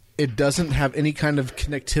 and it doesn't have any kind of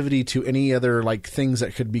connectivity to any other like things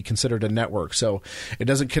that could be considered a network. So it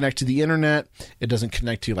doesn't connect to the internet. It doesn't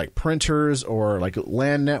connect to like printers or like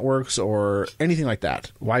LAN networks or anything like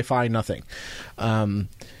that. Wi-Fi, nothing.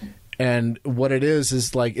 And what it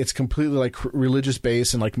is like it's completely like religious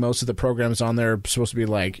based, and like most of the programs on there are supposed to be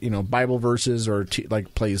like, you know, Bible verses or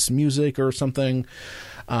like plays music or something.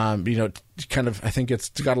 Kind of, I think it's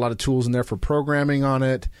got a lot of tools in there for programming on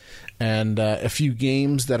it, and a few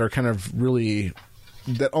games that are kind of really,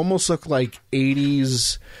 that almost look like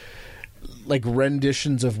 80s, like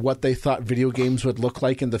renditions of what they thought video games would look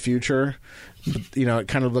like in the future. But, you know, it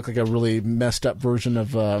kind of looked like a really messed up version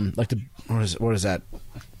of like the, what is that?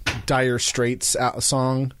 Dire Straits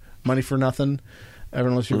song, Money for Nothing. I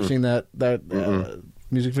don't know if you've ever seen that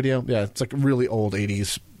music video. Yeah, it's like really old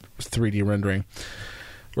 80s 3D rendering,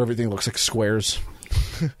 where everything looks like squares.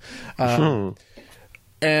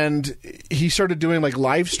 And he started doing like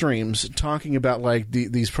live streams talking about like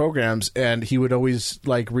these programs, and he would always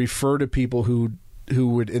like refer to people who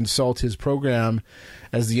would insult his program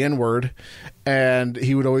as the N-word, and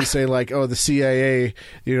he would always say like, oh, the CIA,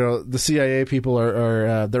 you know, the CIA people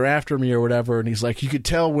are they're after me or whatever, and he's like, you could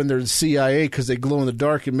tell when they're the CIA because they glow in the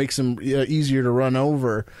dark. It makes them easier to run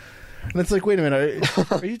over. And it's like, wait a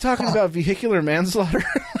minute, are you talking about vehicular manslaughter?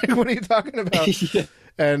 Like, what are you talking about? Yeah.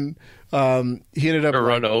 And he ended up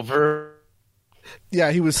run over.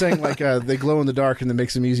 Yeah, he was saying like they glow in the dark and it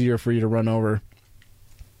makes them easier for you to run over.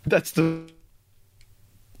 That's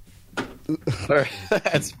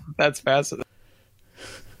fascinating.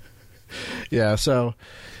 Yeah, so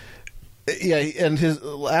yeah, and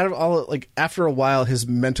after a while, his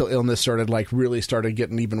mental illness started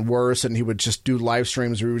getting even worse, and he would just do live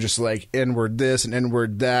streams where he would just like N-word this and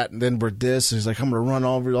N-word that and N-word this. And he's like, I'm going to run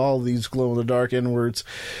over all these glow in the dark N-words,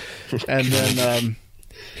 and then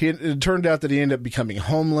it turned out that he ended up becoming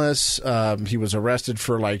homeless. He was arrested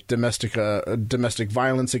for like domestic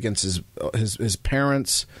violence against his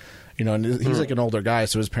parents. You know, and he's like an older guy,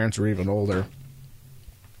 so his parents were even older.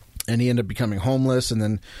 And he ended up becoming homeless, and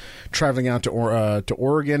then traveling out to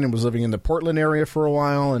Oregon, and was living in the Portland area for a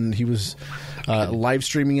while. And he was live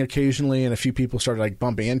streaming occasionally, and a few people started like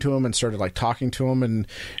bumping into him and started like talking to him. And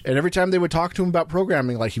every time they would talk to him about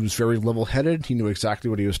programming, like he was very level-headed. He knew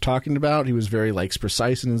exactly what he was talking about. He was very like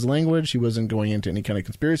precise in his language. He wasn't going into any kind of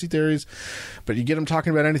conspiracy theories. But you get him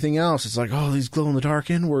talking about anything else, it's like, oh, these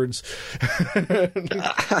glow-in-the-dark N-words.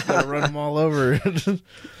 Gotta run them all over.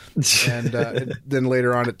 And then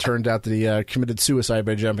later on, it turned out that he committed suicide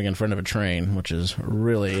by jumping in front of a train, which is a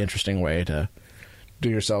really interesting way to do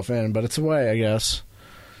yourself in. But it's a way, I guess.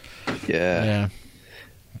 Yeah.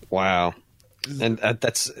 Wow. And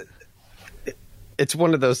it's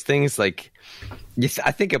one of those things like,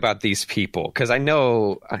 I think about these people because I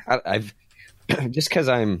know I've just because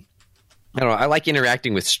I don't know, I like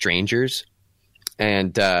interacting with strangers,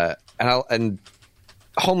 and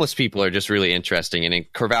homeless people are just really interesting. And in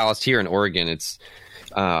Corvallis here in Oregon, it's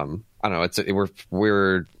I don't know,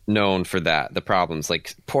 we're known for that. The problems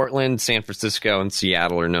like Portland, San Francisco, and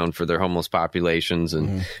Seattle are known for their homeless populations,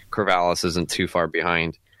 and Corvallis isn't too far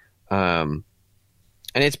behind. And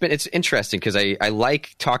it's interesting because I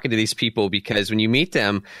like talking to these people, because when you meet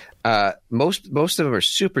them, most of them are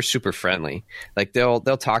super, super friendly. Like they'll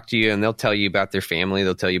talk to you and they'll tell you about their family.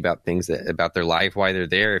 They'll tell you about things about their life, why they're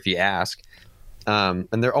there, if you ask. And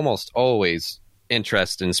they're almost always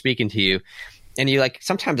interested in speaking to you. And you like,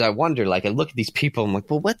 sometimes I wonder, like I look at these people, I'm like,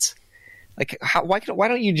 well, why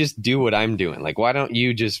don't you just do what I'm doing? Like, why don't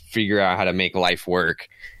you just figure out how to make life work?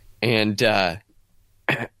 And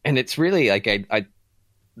it's really like,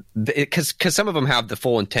 because some of them have the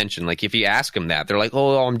full intention. Like if you ask them that, they're like,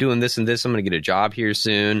 oh, I'm doing this and this. I'm going to get a job here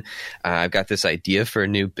soon. I've got this idea for a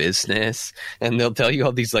new business, and they'll tell you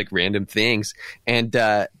all these like random things, and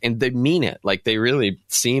they mean it. Like they really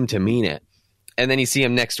seem to mean it. And then you see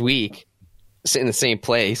them next week, in the same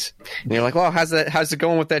place, and you're like, "Oh, how's it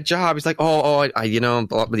going with that job?" He's like, "Oh,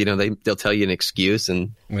 they'll tell you an excuse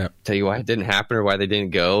and tell you why it didn't happen or why they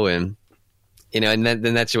didn't go, and and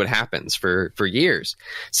then that's what happens for years."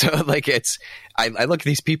 So like I look at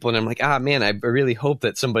these people and I'm like, man, I really hope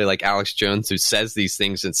that somebody like Alex Jones, who says these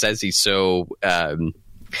things and says he's so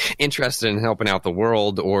interested in helping out the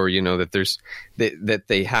world, or that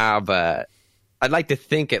they have. I'd like to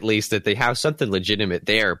think at least that they have something legitimate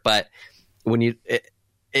there, but when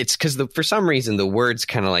it's because for some reason the words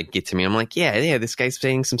kind of like get to me. I'm like, yeah, this guy's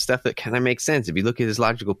saying some stuff that kind of makes sense if you look at his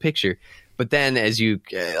logical picture. But then as you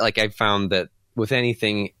I've found that with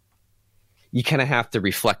anything, you kind of have to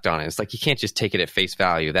reflect on it. It's like you can't just take it at face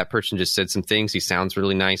value. That person just said some things. He sounds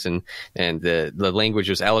really nice, and the language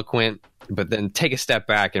was eloquent. But then take a step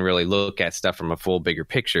back and really look at stuff from a full, bigger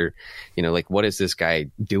picture. Like what is this guy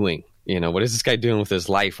doing? What is this guy doing with his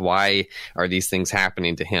life? Why are these things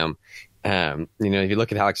happening to him? If you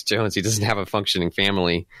look at Alex Jones, he doesn't have a functioning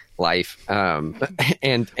family life.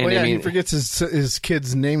 He forgets his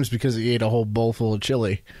kids' names because he ate a whole bowl full of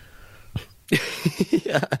chili.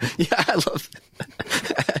 yeah, I love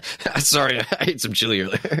that. Sorry, I ate some chili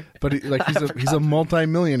earlier. But he's a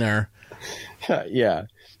multi-millionaire. Yeah,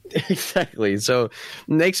 exactly. So it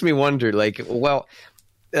makes me wonder, and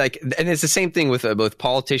it's the same thing with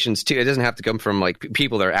politicians too. It doesn't have to come from like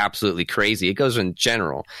people that are absolutely crazy. It goes in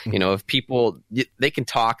general. If people, they can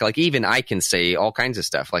talk, like even I can say all kinds of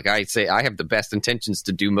stuff. Like I say, I have the best intentions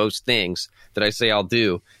to do most things that I say I'll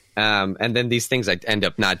do. And then these things I end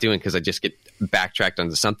up not doing because I just get backtracked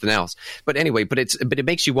onto something else. But anyway, but it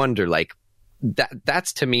makes you wonder, like,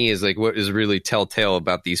 that's to me is like what is really telltale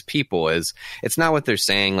about these people is it's not what they're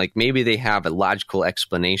saying. Like maybe they have a logical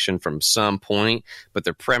explanation from some point, but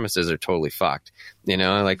their premises are totally fucked,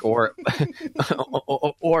 or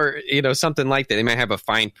something like that. They might have a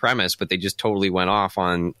fine premise, but they just totally went off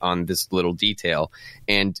on this little detail.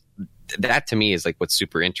 And that to me is like what's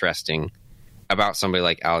super interesting about somebody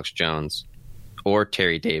like Alex Jones or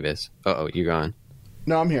Terry Davis. You're gone.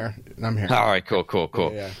 No, I'm here. All right,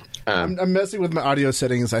 cool. Yeah. I'm messing with my audio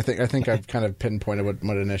settings. I think I've kind of pinpointed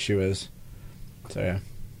what an issue is. So yeah.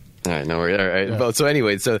 All right, no worries. All right. Well, so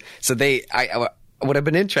anyway, so what I've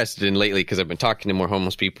been interested in lately, because I've been talking to more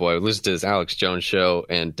homeless people. I listened to this Alex Jones show,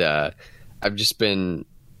 and I've just been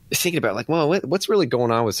thinking about like, well, what's really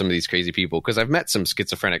going on with some of these crazy people? Because I've met some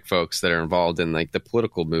schizophrenic folks that are involved in like the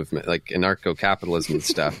political movement, like anarcho-capitalism and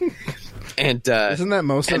stuff. And isn't that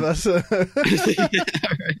most of us? Yeah,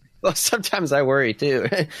 right. Well, sometimes I worry too.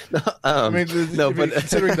 Considering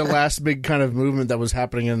the last big kind of movement that was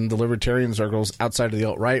happening in the libertarian circles outside of the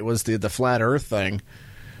alt-right was the flat Earth thing.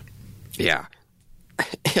 Yeah,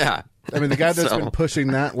 yeah. I mean, the guy that's been pushing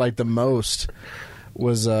that like the most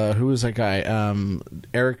was who was that guy?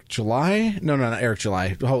 Eric July? No, not Eric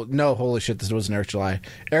July. No, holy shit, this wasn't Eric July.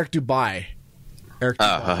 Eric Dubai.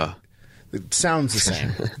 It sounds the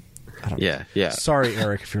same. Yeah. Sorry,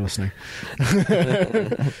 Eric, if you're listening.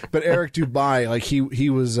 But Eric Dubai, like he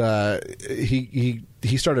was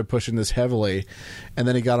he started pushing this heavily, and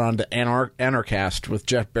then he got on to Anarchast with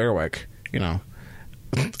Jeff Berwick. Jeff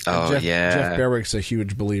Berwick's a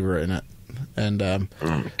huge believer in it. And I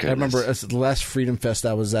remember the last Freedom Fest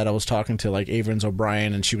I was at, I was talking to like Avrons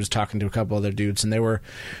O'Brien, and she was talking to a couple other dudes, and they were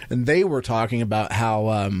talking about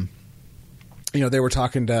how they were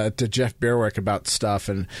talking to Jeff Berwick about stuff,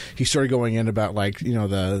 and he started going in about like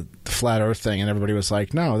the flat Earth thing, and everybody was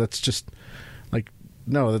like, no, that's just like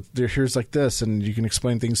no, here's like this, and you can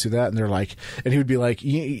explain things through that. And they're like, and he would be like,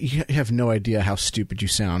 you have no idea how stupid you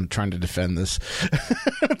sound trying to defend this.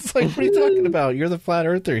 It's like, what are you talking about? You're the flat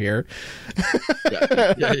earther here.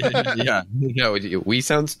 Yeah. We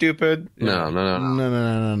sound stupid.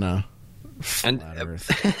 No. Flat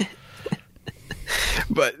Earth.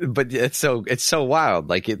 But it's so wild.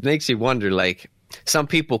 Like, it makes you wonder. Like, some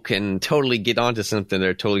people can totally get onto something.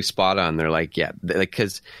 They're totally spot on. They're like, yeah,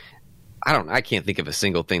 because I can't think of a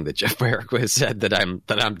single thing that Jeff Breakaway has said that I'm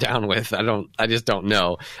down with. I just don't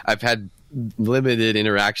know. I've had limited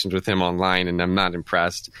interactions with him online, and I'm not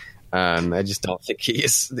impressed. I just don't think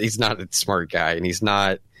he's not a smart guy, and he's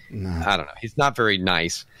not. No. I don't know. He's not very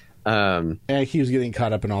nice. And he was getting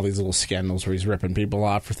caught up in all these little scandals where he's ripping people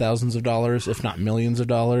off for thousands of dollars, if not millions of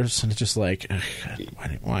dollars, and it's just like,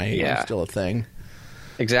 why is it still a thing?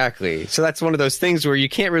 Exactly. So that's one of those things where you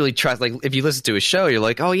can't really trust. Like, if you listen to a show, you're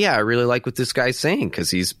like, oh yeah, I really like what this guy's saying,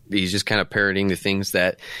 because he's just kind of parroting the things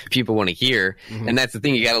that people want to hear. Mm-hmm. And that's the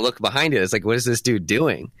thing, you got to look behind it. It's like, what is this dude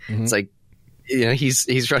doing? Mm-hmm. It's like,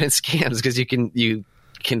 he's running scams, because you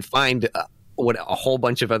can find what a whole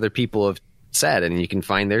bunch of other people have said, and you can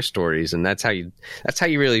find their stories, and that's how you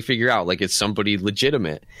really figure out, like, it's somebody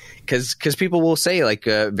legitimate, because people will say, like,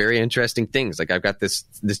 very interesting things. Like, I've got this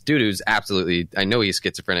dude who's absolutely, I know he's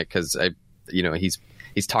schizophrenic, because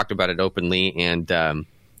he's talked about it openly, and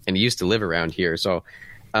he used to live around here, so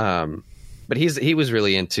but he was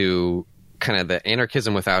really into kind of the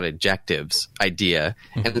anarchism without adjectives idea.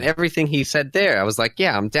 Mm-hmm. And everything he said there, I was like,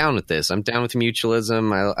 yeah, I'm down with this. I'm down with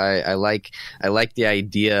mutualism. I like the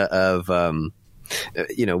idea of,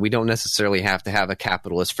 we don't necessarily have to have a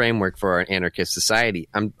capitalist framework for our anarchist society.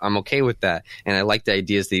 I'm okay with that. And I like the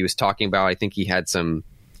ideas that he was talking about. I think he had some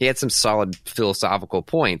solid philosophical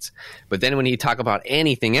points, but then when he talk about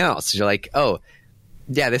anything else, you're like, oh,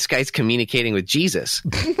 yeah, this guy's communicating with Jesus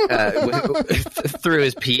through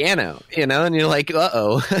his piano, and you're like,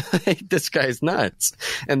 uh-oh, this guy's nuts.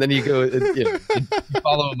 And then you go, you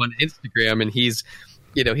follow him on Instagram, and he's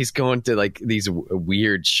going to, like, these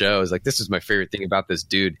weird shows. Like, this is my favorite thing about this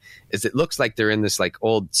dude, is it looks like they're in this, like,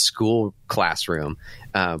 old school classroom,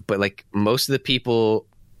 but, like, most of the people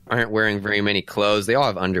aren't wearing very many clothes. They all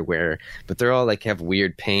have underwear, but they're all, like, have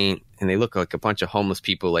weird paint, and they look like a bunch of homeless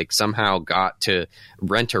people, like, somehow got to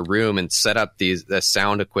rent a room and set up the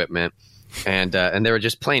sound equipment, and they were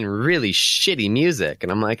just playing really shitty music.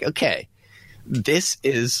 And I'm like, okay, this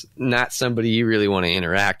is not somebody you really want to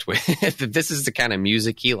interact with. If this is the kind of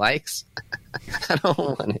music he likes, I don't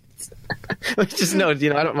want it. Just know,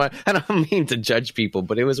 I don't mean to judge people,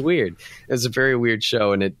 but it was weird. It was a very weird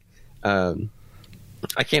show, and it,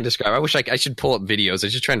 I can't describe. I wish I should pull up videos. I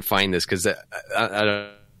should try and find this, because I don't.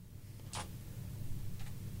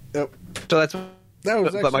 Yep. So that's.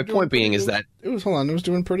 But my point being is that it was. Hold on, it was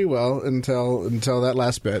doing pretty well until that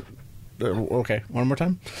last bit. Okay, one more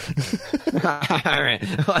time. All right.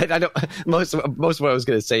 I don't. Most of what I was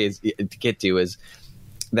going to say is to get to is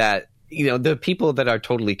that the people that are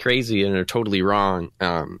totally crazy and are totally wrong.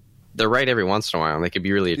 They're right every once in a while, and they could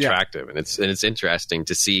be really attractive. Yeah. And it's interesting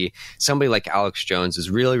to see somebody like Alex Jones is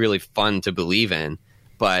really, really fun to believe in.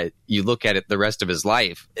 But you look at it the rest of his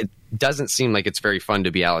life, it doesn't seem like it's very fun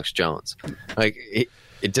to be Alex Jones. Like,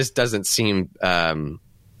 it just doesn't seem.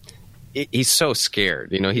 He's so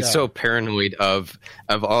scared, He's so paranoid of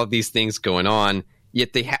all these things going on.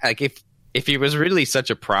 Yet they like, if he was really such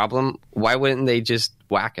a problem, why wouldn't they just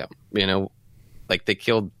whack him? Like, they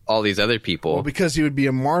killed all these other people. Well, because he would be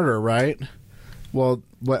a martyr, right? Well,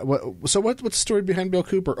 what's the story behind Bill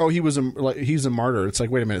Cooper? Oh, he's a martyr. It's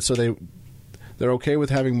like, wait a minute. So they're okay with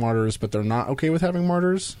having martyrs, but they're not okay with having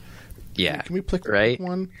martyrs? Yeah. Can we click right?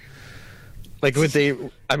 one? Like, would they?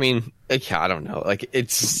 I mean, I don't know. Like,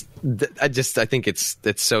 it's. I think it's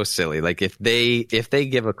so silly. Like, if they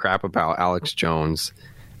give a crap about Alex Jones,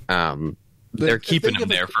 they're keeping him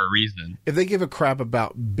there for a reason. If they give a crap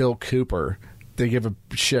about Bill Cooper, they give a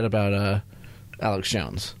shit about Alex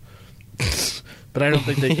Jones. But I don't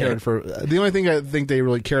think they cared for. The only thing I think they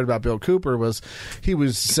really cared about Bill Cooper was he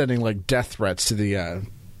was sending, like, death threats to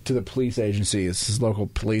the police agencies, his local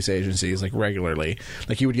police agencies, like, regularly.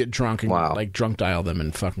 Like, he would get drunk and like drunk dial them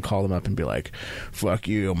and fucking call them up and be like, "Fuck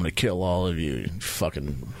you, I'm gonna kill all of you."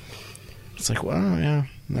 Fucking. It's like, well, yeah.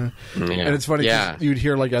 No. Yeah. And it's funny, you'd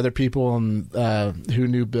hear, like, other people who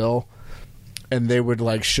knew Bill, and they would,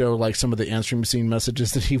 like, show, like, some of the answering machine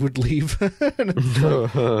messages that he would leave. And he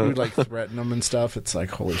would, like, threaten them and stuff. It's like,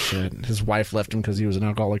 holy shit. His wife left him because he was an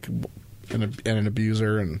alcoholic and an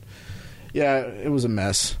abuser. And, yeah, it was a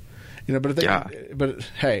mess. You know, but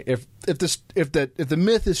hey, if the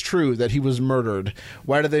myth is true that he was murdered,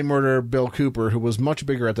 why did they murder Bill Cooper, who was much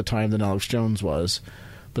bigger at the time than Alex Jones was?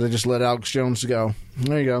 But they just let Alex Jones go.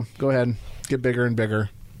 There you go. Go ahead, get bigger and bigger.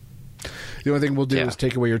 The only thing we'll do is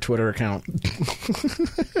take away your Twitter account.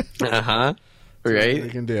 Right. They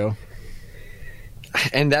can do.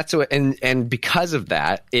 And that's what, and because of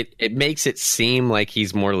that, it makes it seem like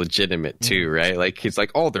he's more legitimate too, right? Like he's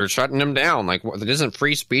like, oh, they're shutting him down. Like, isn't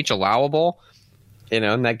free speech allowable? You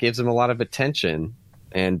know, and that gives him a lot of attention.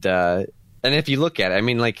 And if you look at it, I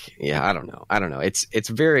mean, like, yeah, I don't know. It's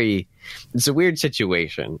a weird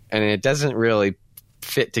situation, and it doesn't really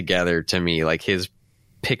fit together to me. Like his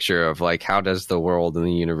picture of like, how does the world and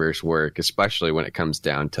the universe work, especially when it comes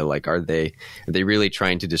down to like, are they really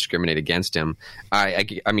trying to discriminate against him? I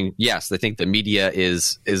mean, yes, I think the media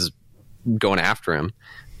is going after him.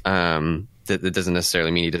 That doesn't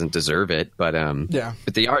necessarily mean he doesn't deserve it, but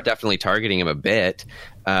but they are definitely targeting him a bit.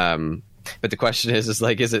 But the question is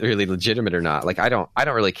like, is it really legitimate or not? Like, I don't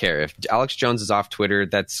really care if Alex Jones is off Twitter.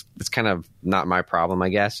 That's kind of not my problem, I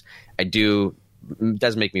guess. It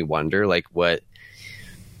does make me wonder, like, what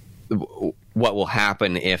will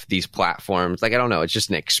happen if these platforms, like, I don't know, it's just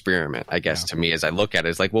an experiment, I guess, to me, as I look at it.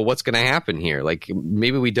 It's like, well, what's going to happen here? Like,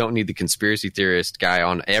 maybe we don't need the conspiracy theorist guy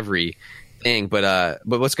on every thing, but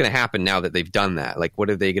what's going to happen now that they've done that? Like, what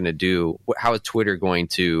are they going to do? How is Twitter going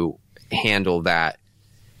to handle that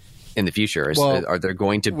in the future? Are there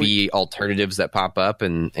going to be alternatives that pop up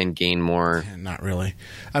and gain more? Not really.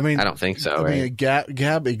 I mean, I don't think so. I mean,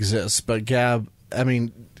 Gab exists, but Gab, I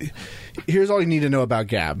mean, here's all you need to know about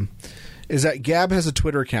Gab, is that Gab has a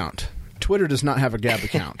Twitter account. Twitter does not have a Gab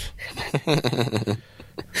account.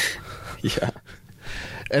 Yeah.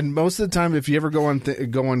 And most of the time, if you ever go on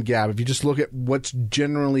Gab, if you just look at what's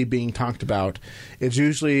generally being talked about, it's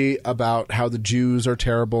usually about how the Jews are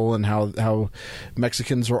terrible and how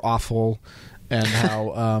Mexicans are awful and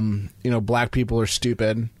how black people are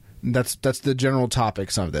stupid. That's the general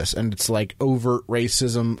topics of this, and it's like overt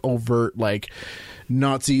racism, overt like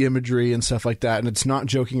Nazi imagery and stuff like that. And it's not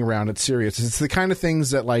joking around; it's serious. It's the kind of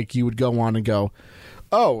things that like you would go on and go,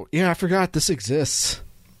 "Oh yeah, I forgot this exists."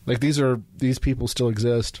 Like these people still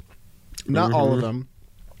exist. Not all of them,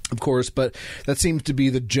 of course, but that seems to be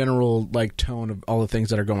the general like tone of all the things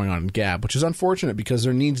that are going on in Gab, which is unfortunate because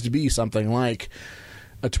there needs to be something like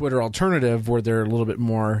a Twitter alternative where they're a little bit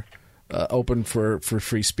more open for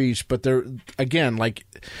free speech. But there again, like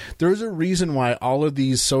there's a reason why all of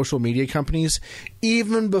these social media companies,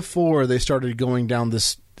 even before they started going down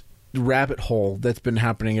this rabbit hole that's been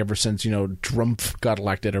happening ever since Trump got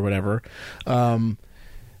elected or whatever,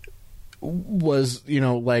 was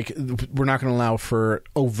like we're not going to allow for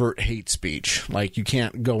overt hate speech. Like you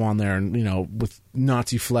can't go on there and with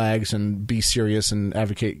Nazi flags and be serious and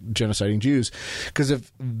advocate genociding Jews, because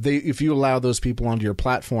if you allow those people onto your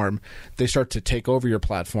platform, they start to take over your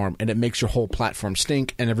platform and it makes your whole platform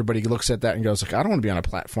stink, and everybody looks at that and goes like, I don't want to be on a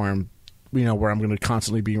platform where I'm going to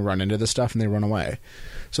constantly be run into this stuff, and they run away.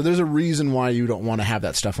 So there's a reason why you don't want to have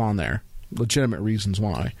that stuff on there, legitimate reasons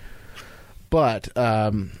why. But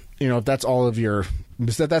if that's all of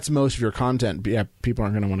that's most of your content, yeah, people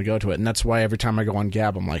aren't going to want to go to it. And that's why every time I go on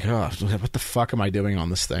Gab, I'm like, oh, what the fuck am I doing on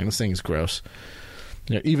this thing? This thing is gross.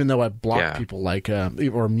 Even though I blocked people like,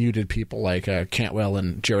 or muted people like Cantwell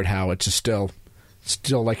and Jared Howe, it's just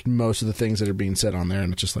still like most of the things that are being said on there.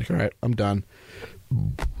 And it's just like, all right, I'm done.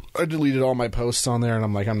 I deleted all my posts on there, and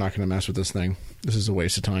I'm like, I'm not going to mess with this thing. This is a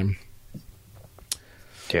waste of time.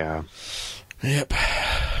 Yeah. Yep.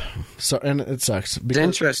 So, and it sucks. It's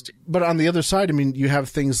interesting. But on the other side, I mean, you have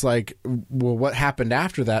things like, well, what happened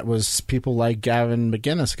after that was people like Gavin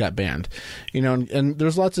McInnes got banned. And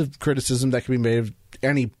there's lots of criticism that can be made of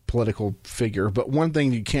any political figure. But one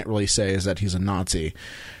thing you can't really say is that he's a Nazi.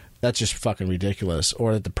 That's just fucking ridiculous.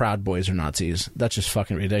 Or that the Proud Boys are Nazis. That's just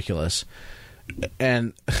fucking ridiculous.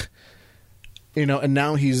 And and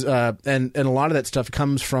now he's and a lot of that stuff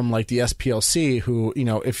comes from like the SPLC, who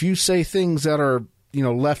if you say things that are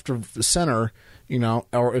left of center,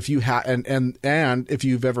 or if you have and if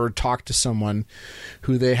you've ever talked to someone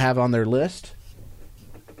who they have on their list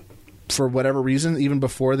for whatever reason, even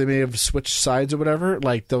before they may have switched sides or whatever,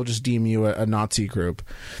 like they'll just deem you a Nazi group.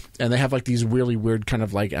 And they have like these really weird kind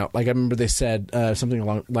of like I remember they said something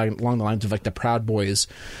along the lines of like the Proud Boys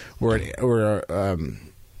were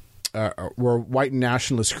a white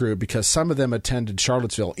nationalist group because some of them attended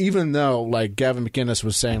Charlottesville, even though like Gavin McInnes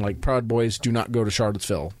was saying like Proud Boys do not go to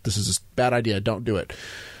Charlottesville. This is a bad idea. Don't do it.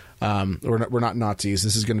 We're not Nazis.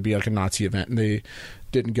 This is going to be like a Nazi event. And they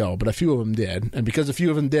didn't go, but a few of them did. And because a few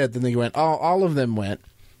of them did, then they went, all of them went.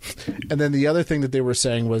 And then the other thing that they were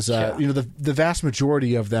saying was, the vast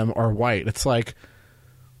majority of them are white. It's like,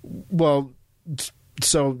 well,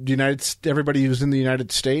 so everybody who's in the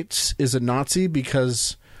United States is a Nazi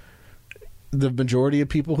because the majority of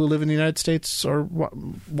people who live in the United States are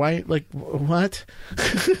white? Like, what?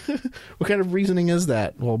 What kind of reasoning is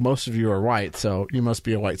that? Well, most of you are white, so you must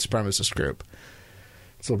be a white supremacist group.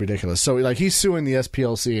 It's a little ridiculous. So, like, he's suing the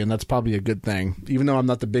SPLC, and that's probably a good thing. Even though I'm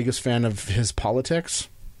not the biggest fan of his politics,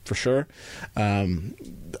 for sure.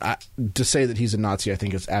 To say that he's a Nazi, I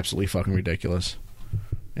think is absolutely fucking ridiculous.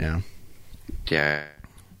 Yeah. Yeah.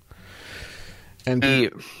 And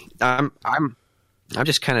I'm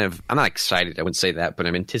just kind of, I'm not excited, I wouldn't say that, but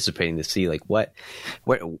I'm anticipating to see like what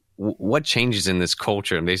changes in this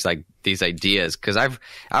culture and these ideas, because I've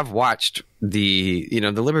watched the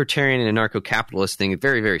libertarian and anarcho-capitalist thing,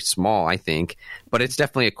 very, very small, I think, but it's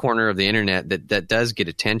definitely a corner of the internet that does get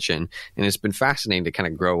attention, and it's been fascinating to kind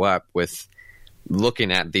of grow up with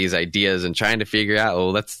looking at these ideas and trying to figure out,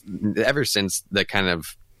 well, that's ever since the kind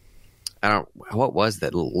of, what was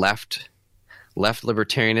that left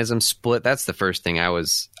libertarianism split. That's the first thing I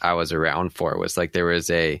was around for, was like there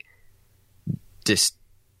was a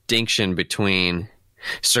distinction between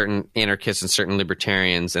certain anarchists and certain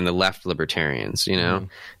libertarians and the left libertarians,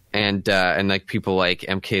 and like people like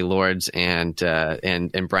MK Lords and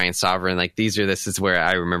Brian Sovereign, like this is where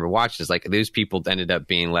I remember watching, is like those people ended up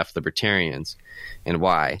being left libertarians, and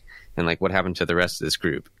why, and like what happened to the rest of this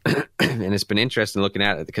group. And it's been interesting looking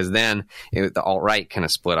at it, because then the alt-right kind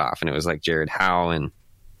of split off, and it was like Jared Howe and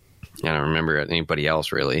I don't remember anybody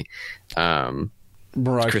else really.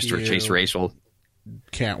 Christopher Chase Rachel,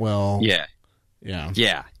 Cantwell. Yeah.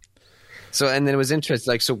 So, and then it was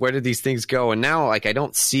interesting, like, so where did these things go? And now, like, I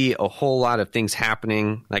don't see a whole lot of things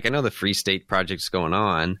happening. Like, I know the Free State Project's going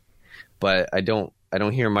on, but I don't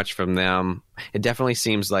hear much from them. It definitely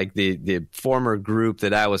seems like the former group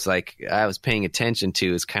that I was paying attention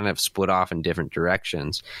to is kind of split off in different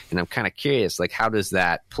directions. And I'm kind of curious, like, how does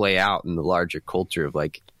that play out in the larger culture of,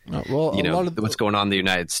 like, what's going on in the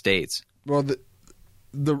United States? Well,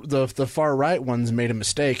 the far right ones made a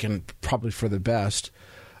mistake, and probably for the best.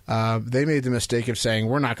 They made the mistake of saying,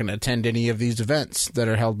 we're not going to attend any of these events that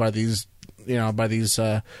are held by these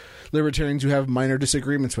libertarians who have minor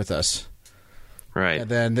disagreements with us. Right.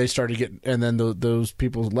 And then they started those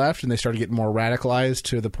people left, and they started getting more radicalized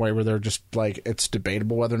to the point where they're just like, it's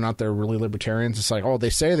debatable whether or not they're really libertarians. It's like, oh, they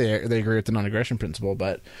say they agree with the non-aggression principle,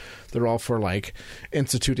 but they're all for like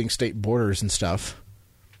instituting state borders and stuff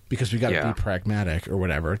because we got to be pragmatic or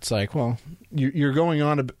whatever. It's like, well, you're going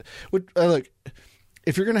on like,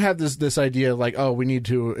 if you're going to have this idea like, oh, we need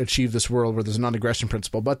to achieve this world where there's a non-aggression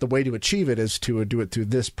principle, but the way to achieve it is to do it through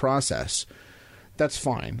this process. That's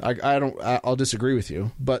fine. I'll disagree with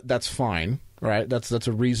you, but that's fine, right? That's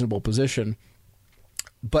a reasonable position.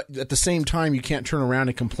 But at the same time, you can't turn around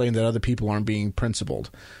and complain that other people aren't being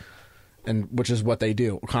principled, and which is what they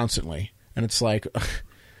do constantly. And it's like,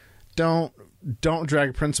 don't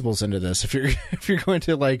drag principles into this. If you're going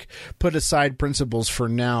to like put aside principles for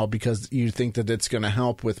now because you think that it's going to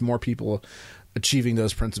help with more people achieving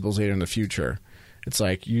those principles later in the future, it's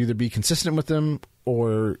like you either be consistent with them,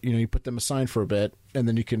 or you put them aside for a bit, and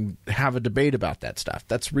then you can have a debate about that stuff.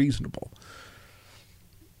 That's reasonable.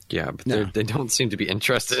 Yeah, but they don't seem to be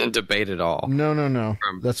interested in debate at all. No.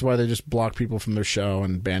 That's why they just block people from their show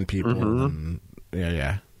and ban people. Mm-hmm. And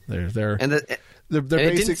they're and it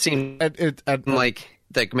didn't seem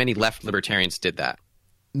like many left libertarians did that.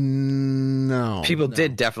 No, people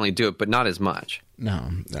did definitely do it, but not as much. No,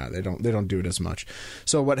 they don't do it as much.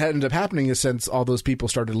 So what ended up happening is, since all those people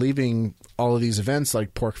started leaving all of these events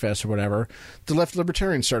like Porkfest or whatever, the left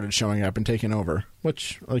libertarians started showing up and taking over.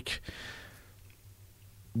 Which, like,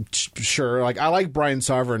 sure, like, I like Brian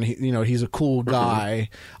Sovereign. He's a cool guy.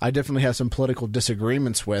 Mm-hmm. I definitely have some political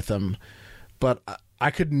disagreements with him, but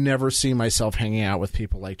I could never see myself hanging out with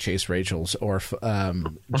people like Chase Rachels or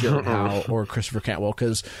Jared Howe or Christopher Cantwell,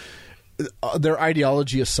 because their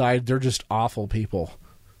ideology aside, they're just awful people,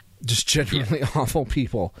 just genuinely awful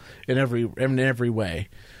people in every way.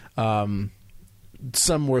 Some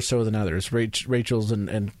more so than others. Rachel's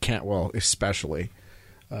and Cantwell especially.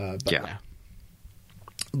 But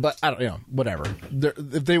I don't whatever.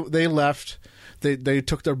 If they left. They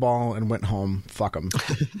took their ball and went home. Fuck them.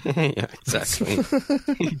 Yeah, exactly.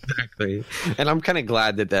 Exactly. And I'm kind of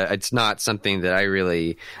glad that it's not something that I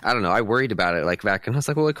don't know. I worried about it like back, and I was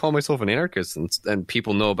like, well, I call myself an anarchist, and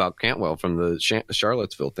people know about Cantwell from the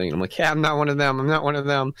Charlottesville thing. I'm like, yeah, I'm not one of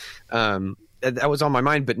them. That was on my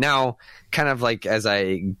mind, but now, kind of like as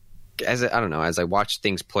I don't know, as I watch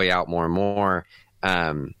things play out more and more,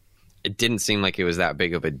 it didn't seem like it was that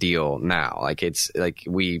big of a deal now. Like it's like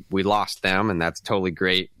we lost them, and that's totally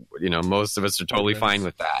great. You know, most of us are totally fine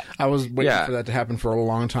with that. I was waiting for that to happen for a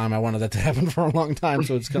long time. I wanted that to happen for a long time,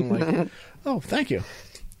 so it's kind of like, oh, thank you.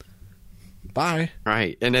 Bye.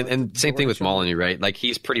 Right. And same thing with Molyneux, right? Like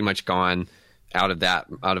he's pretty much gone out of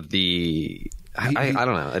the I don't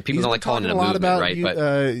know. People don't like calling it a movement, right? But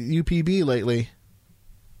UPB lately.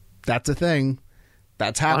 That's a thing.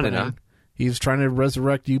 That's happening. He's trying to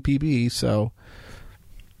resurrect UPB, so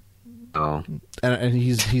and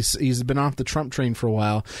he's been off the Trump train for a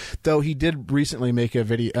while. Though he did recently make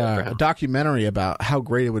a documentary about how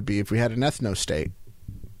great it would be if we had an ethno state.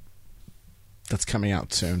 That's coming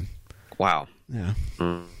out soon. Wow. Yeah.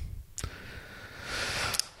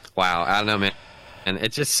 Wow. I don't know, man. And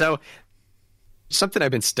it's just something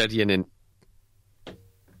I've been studying in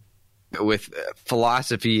with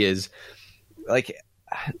philosophy is like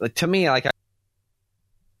to me, like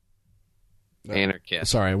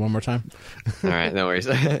anarchist. Sorry, one more time. All right, no worries.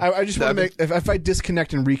 I just want to make if I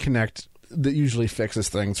disconnect and reconnect, that usually fixes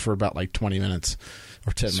things for about like 20 minutes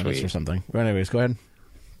or 10 minutes or something. But anyways, go ahead.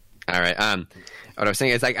 All right. What I was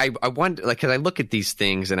saying is like I wonder, like, because I look at these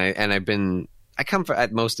things and I come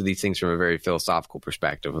at most of these things from a very philosophical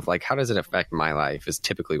perspective of like, how does it affect my life is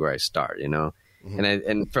typically where I start, you know? Mm-hmm.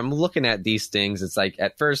 And from looking at these things, it's like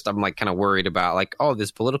at first I'm like kind of worried about like, oh,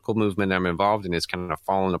 this political movement I'm involved in is kind of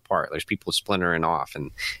falling apart. There's people splintering off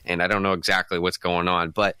and I don't know exactly what's going on.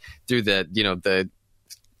 But through the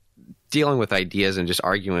dealing with ideas and just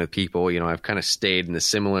arguing with people, you know, I've kind of stayed in a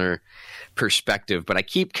similar perspective, but I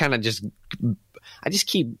keep kind of I just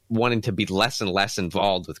keep wanting to be less and less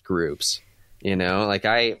involved with groups. You know, like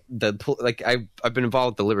I've been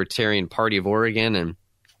involved with the Libertarian Party of Oregon,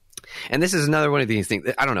 and this is another one of these things.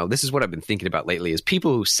 I don't know. This is what I've been thinking about lately: is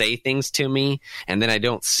people who say things to me and then I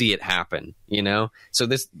don't see it happen. You know, so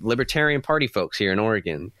this Libertarian Party folks here in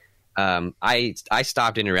Oregon, I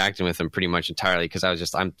stopped interacting with them pretty much entirely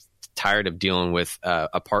because I'm tired of dealing with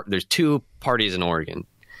There's two parties in Oregon.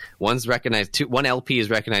 One's recognized. One LP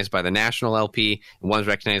is recognized by the national LP, and one's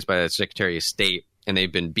recognized by the Secretary of State. And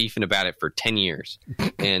they've been beefing about it for 10 years.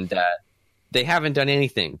 And they haven't done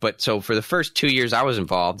anything. But so for the first 2 years I was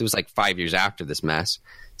involved, it was like 5 years after this mess.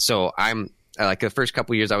 So I'm like the first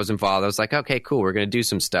couple of years I was involved, I was like, okay, cool. We're going to do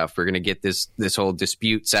some stuff. We're going to get this whole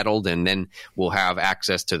dispute settled, and then we'll have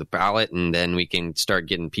access to the ballot, and then we can start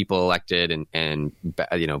getting people elected and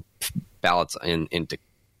you know, ballots into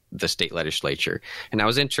the state legislature. And I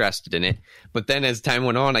was interested in it. But then as time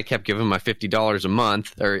went on, I kept giving my $50 a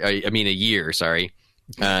month, or I mean a year, sorry,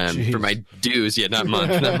 for my dues. Yeah, not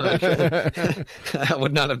month. I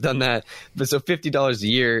would not have done that. But so $50 a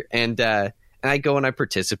year. And I go and I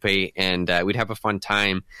participate, and we'd have a fun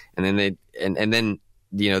time. And then then,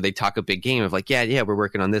 you know, they talk a big game of like, yeah, we're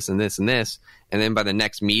working on this and this and this. And then by the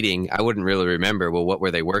next meeting, I wouldn't really remember, well, what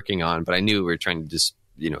were they working on? But I knew we were trying to just,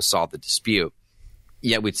 you know, solve the dispute.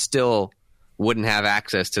 Yet we still wouldn't have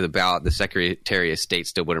access to the ballot. The Secretary of State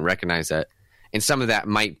still wouldn't recognize that. And some of that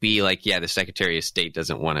might be like, the Secretary of State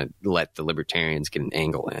doesn't want to let the libertarians get an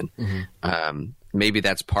angle in. Mm-hmm. Maybe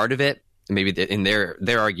that's part of it. Maybe in their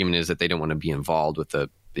argument is that they don't want to be involved with the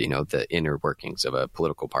inner workings of a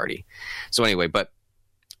political party. So anyway, but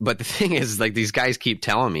the thing is, like, these guys keep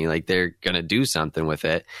telling me like they're going to do something with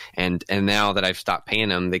it. And now that I've stopped paying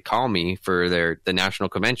them, they call me for the national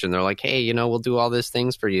convention. They're like, hey, you know, we'll do all these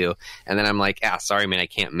things for you. And then I'm like, sorry, man, I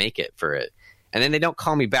can't make it for it. And then they don't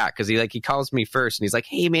call me back because he calls me first and he's like,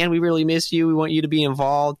 hey, man, we really miss you. We want you to be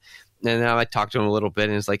involved. And now I talk to him a little bit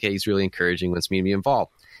and it's like, hey, he's really encouraging, wants me to be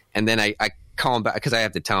involved. And then I call him back because I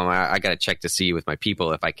have to tell him I got to check to see with my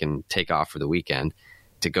people if I can take off for the weekend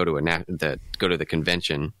to go to the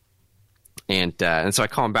convention. And so I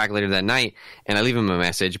call him back later that night and I leave him a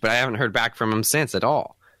message, but I haven't heard back from him since at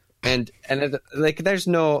all. And like, there's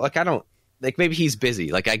no, like, I don't, like, maybe he's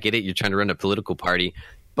busy. Like, I get it. You're trying to run a political party.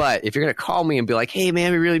 But if you're going to call me and be like, hey,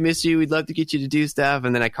 man, we really miss you. We'd love to get you to do stuff.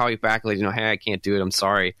 And then I call you back, like, you know, hey, I can't do it. I'm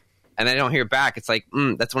sorry. And I don't hear back. It's like,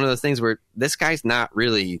 that's one of those things where this guy's not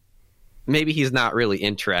really, maybe he's not really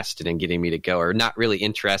interested in getting me to go, or not really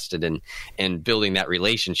interested in building that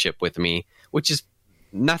relationship with me, which is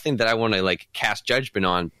nothing that I want to like cast judgment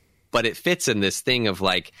on. But it fits in this thing of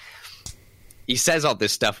like, he says all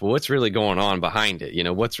this stuff, but what's really going on behind it? You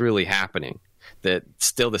know, what's really happening? That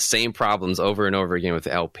still the same problems over and over again with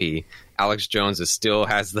the LP. Alex Jones still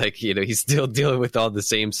has, like, you know, he's still dealing with all the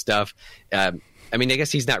same stuff. I mean, I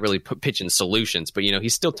guess he's not really pitching solutions, but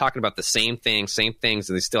he's still talking about the same things, and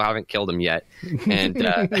they still haven't killed him yet. And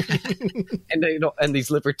and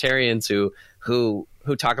these libertarians who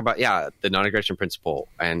talk about the non-aggression principle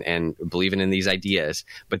and believing in these ideas,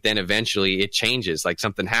 but then eventually it changes, like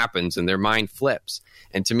something happens and their mind flips.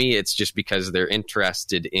 And to me, it's just because they're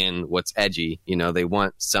interested in what's edgy. They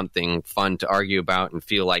want something fun to argue about and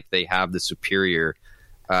feel like they have the superior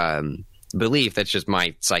belief. That's just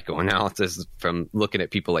my psychoanalysis from looking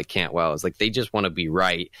at people like Cantwell. It's like they just want to be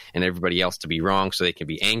right and everybody else to be wrong so they can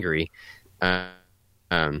be angry.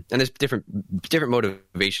 And there's different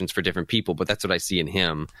motivations for different people, but that's what I see in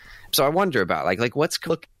him. So I wonder about like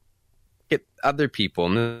look at other people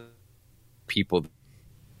and people.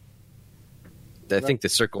 I think the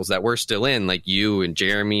circles that we're still in, like you and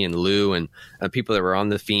Jeremy and Lou and people that were on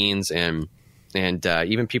the Fiends and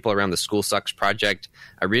even people around the School Sucks project.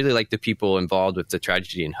 I really like the people involved with the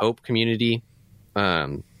Tragedy and Hope community.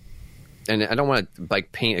 And I don't want to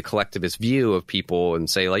paint a collectivist view of people and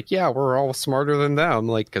say we're all smarter than them,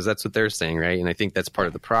 because that's what they're saying, right? And I think that's part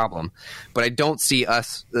of the problem. But I don't see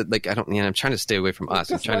us I'm trying to stay away from us.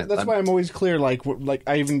 That's why I'm always clear. Like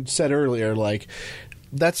I even said earlier,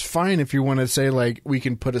 that's fine if you want to say we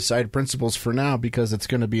can put aside principles for now because it's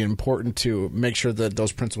going to be important to make sure that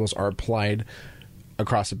those principles are applied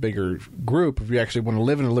across a bigger group if we actually want to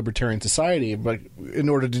live in a libertarian society. But in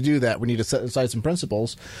order to do that, we need to set aside some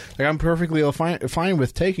principles. I'm perfectly fine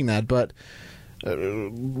with taking that, but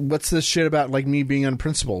what's this shit about me being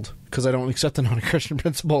unprincipled because I don't accept the non-Christian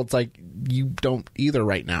principle? It's you don't either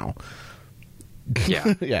right now.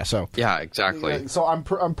 Yeah. So yeah, exactly. So I'm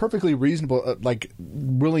perfectly reasonable,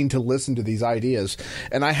 willing to listen to these ideas,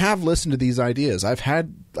 and I have listened to these ideas. I've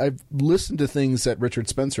listened to things that Richard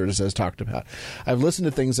Spencer has talked about. I've listened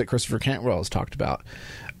to things that Christopher Cantwell has talked about,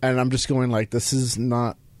 and I'm just going this is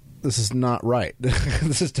not right.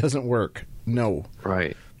 This just doesn't work. No.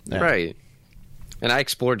 Right. Yeah. Right. And I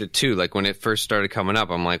explored it too. When it first started coming up,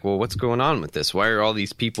 I'm like, well, what's going on with this? Why are all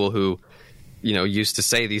these people who used to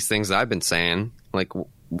say these things that I've been saying,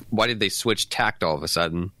 why did they switch tact all of a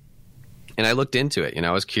sudden? And I looked into it.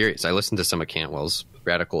 I was curious. I listened to some of Cantwell's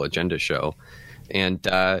Radical Agenda show, and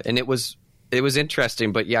it was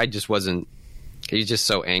interesting. But I just wasn't. He's just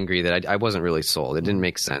so angry that I wasn't really sold. It didn't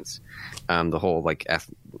make sense. The whole the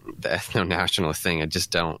ethno-national thing. I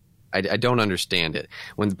just don't. I don't understand it.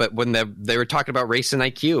 When they were talking about race and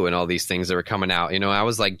IQ and all these things that were coming out, I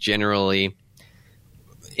was generally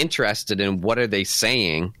interested in what are they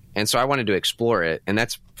saying, and so I wanted to explore it. And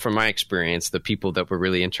that's from my experience, the people that were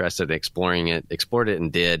really interested in exploring it explored it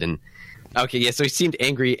and did. And so he seemed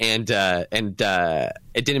angry and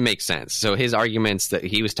it didn't make sense. So his arguments that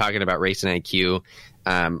he was talking about race and IQ,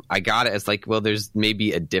 I got it as there's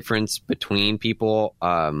maybe a difference between people,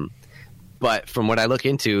 but from what I look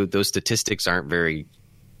into, those statistics aren't very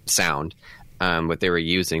sound. What they were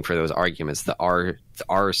using for those arguments, the R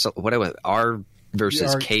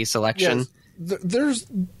versus K selection. Yes.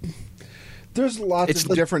 There's lots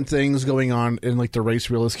of different things going on in the race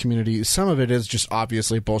realist community. Some of it is just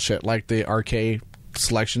obviously bullshit, like the RK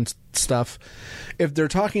selection stuff. If they're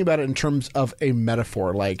talking about it in terms of a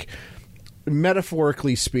metaphor,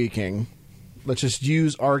 metaphorically speaking, let's just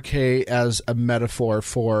use RK as a metaphor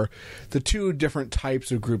for the two different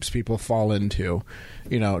types of groups people fall into.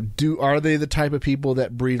 Are they the type of people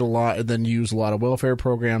that breed a lot and then use a lot of welfare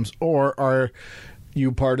programs, or are you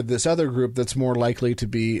part of this other group that's more likely to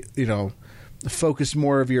be, focus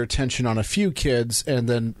more of your attention on a few kids and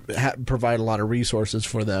then provide a lot of resources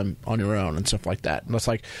for them on your own and stuff like that? And it's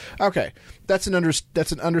okay, that's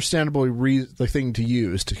an understandable thing to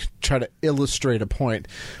use to try to illustrate a point.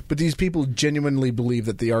 But these people genuinely believe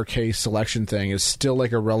that the RK selection thing is still a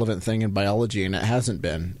relevant thing in biology, and it hasn't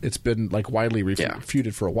been. It's been widely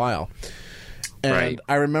refuted for a while. And right.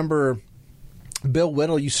 I remember Bill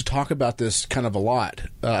Whittle used to talk about this kind of a lot.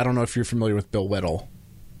 I don't know if you're familiar with Bill Whittle.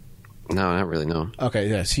 No, not really. No. Okay.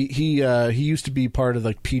 Yes, he used to be part of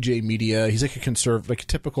PJ Media. He's a a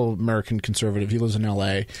typical American conservative. He lives in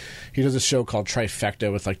L.A. He does a show called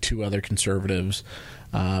Trifecta with two other conservatives.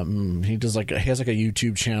 He does he has a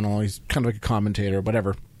YouTube channel. He's kind of a commentator,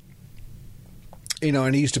 whatever.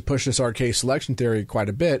 And he used to push this RK selection theory quite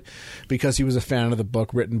a bit because he was a fan of the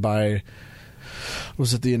book written by,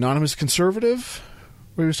 was it The Anonymous Conservative?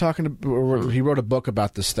 He was he wrote a book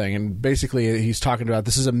about this thing, and basically he's talking about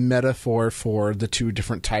this is a metaphor for the two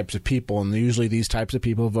different types of people, and usually these types of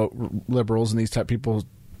people vote liberals, and these type of people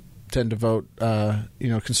tend to vote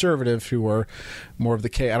conservative, who are more of the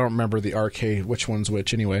K. I don't remember the RK, which one's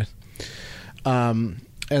which anyway. And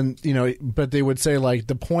And, but they would say, like,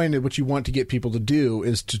 the point at which you want to get people to do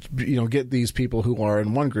is to, get these people who are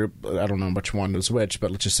in one group. I don't know which one is which,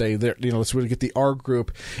 but let's just say, let's really get the R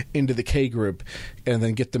group into the K group and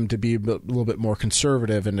then get them to be a little bit more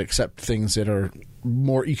conservative and accept things that are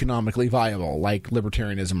more economically viable, like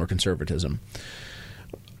libertarianism or conservatism.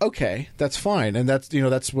 Okay, that's fine, and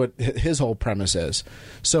that's what his whole premise is.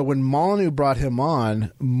 So when Molyneux brought him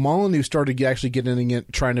on, Molyneux started actually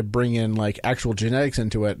trying to bring in like actual genetics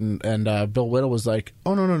into it, and Bill Whittle was like,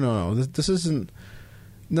 "Oh no, this isn't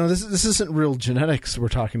real genetics we're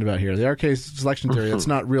talking about here. The RK selection theory, that's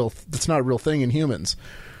not real. That's not a real thing in humans.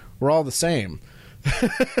 We're all the same."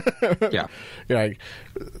 Yeah, like,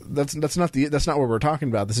 that's not what we're talking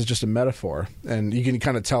about. This is just a metaphor, and you can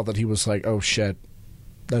kind of tell that he was like, "Oh shit."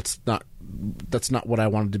 That's not what I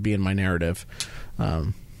wanted to be in my narrative.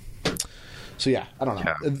 So yeah, I don't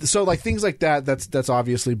know. Yeah. So like things like that, that's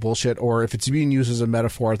obviously bullshit. Or if it's being used as a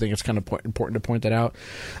metaphor, I think it's kind of important to point that out.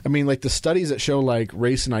 I mean, like the studies that show like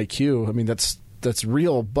race and IQ. I mean, that's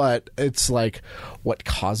real, but it's like what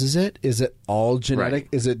causes it? Is it all genetic? Right.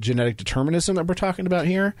 Is it genetic determinism that we're talking about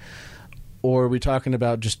here, or are we talking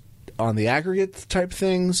about just on the aggregate type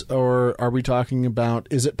things, or are we talking about,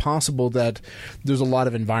 is it possible that there's a lot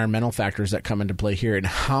of environmental factors that come into play here, and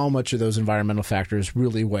how much of those environmental factors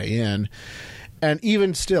really weigh in? And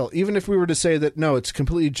even if we were to say that no, it's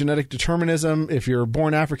completely genetic determinism, if you're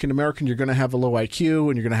born African American, you're going to have a low IQ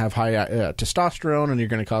and you're going to have high testosterone and you're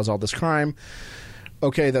going to cause all this crime.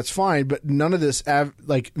 Okay, that's fine, but none of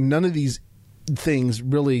these things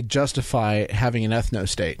really justify having an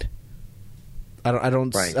ethno-state. I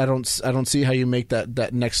don't see how you make that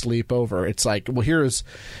next leap over. It's like, well, it's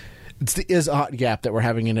the is-ought gap that we're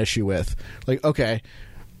having an issue with. Like, okay,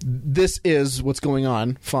 this is what's going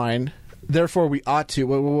on, fine. Therefore, we ought to.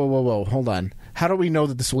 Whoa, hold on. How do we know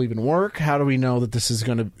that this will even work? How do we know that this is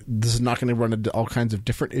not going to run into all kinds of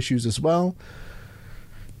different issues as well?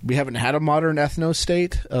 We haven't had a modern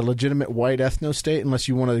ethno-state, a legitimate white ethno-state, unless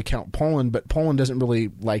you want to count Poland. But Poland doesn't really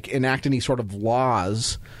like enact any sort of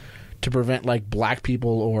laws to prevent like black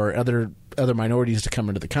people or other minorities to come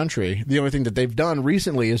into the country. The only thing that they've done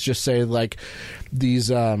recently is just say like these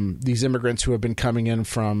immigrants who have been coming in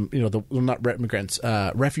from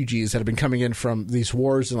refugees that have been coming in from these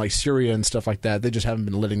wars in like Syria and stuff like that. They just haven't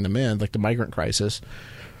been letting them in, like the migrant crisis,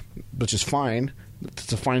 which is fine.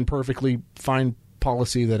 It's a perfectly fine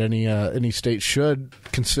policy that any state should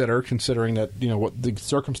consider, considering that what the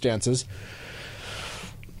circumstances.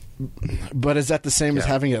 But is that the same as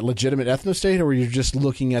having a legitimate ethno-state, or are you just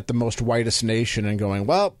looking at the most whitest nation and going,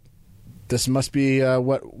 well, this must be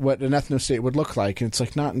what an ethno-state would look like? And it's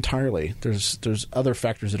like, not entirely. There's other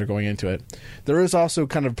factors that are going into it. There is also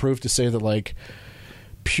kind of proof to say that like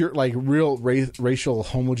pure, like real racial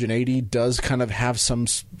homogeneity does kind of have some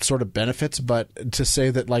sort of benefits, but to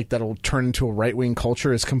say that like that'll turn into a right-wing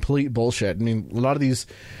culture is complete bullshit. I mean, a lot of these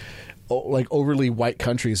like overly white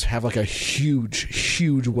countries have like a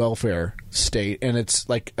huge welfare state, and it's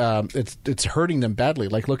like it's hurting them badly.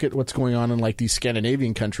 Like look at what's going on in like these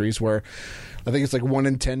Scandinavian countries where I think it's like 1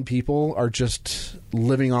 in 10 people are just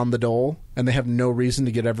living on the dole, and they have no reason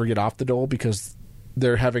to ever get off the dole because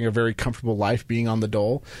they're having a very comfortable life being on the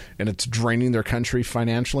dole, and it's draining their country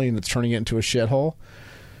financially, and it's turning it into a shithole.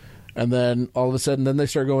 And then all of a sudden, then they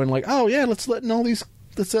start going like, oh yeah, let's let in all these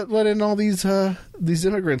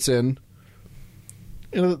immigrants in.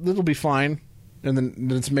 It'll be fine, and then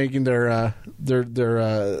it's making their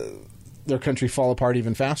country fall apart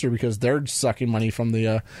even faster because they're sucking money from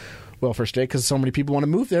the welfare state because so many people want to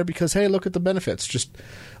move there because hey, look at the benefits. Just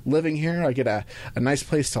living here, I get a nice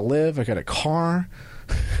place to live. I got a car.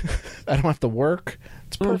 I don't have to work.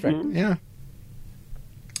 It's perfect. Mm-hmm. Yeah.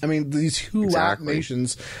 I mean, these HUAC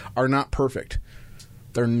nations are not perfect.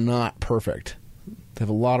 They're not perfect. They have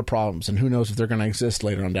a lot of problems, and who knows if they're going to exist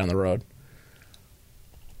later on down the road.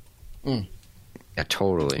 Yeah,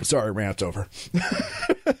 totally. Sorry, rant's over.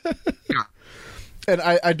 And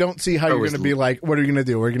I don't see how you're going to be like, what are you going to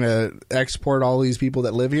do? We're going to export all these people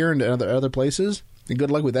that live here into other places? And good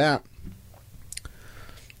luck with that.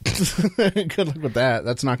 Good luck with that.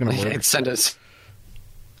 That's not going to work. Send us.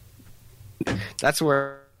 That's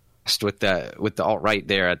where with the alt-right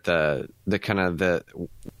there at the kind of the.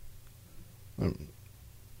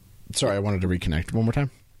 Sorry, I wanted to reconnect one more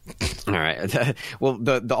time. All right. Well,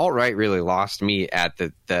 the alt-right really lost me at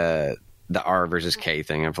the R versus K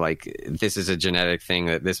thing of like, this is a genetic thing,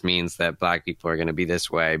 that this means that black people are going to be this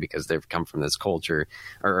way because they've come from this culture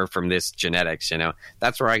or from this genetics,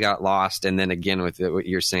 that's where I got lost. And then again, with what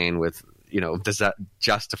you're saying with, does that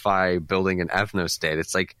justify building an ethno-state?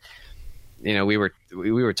 It's like, we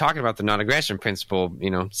were talking about the non-aggression principle,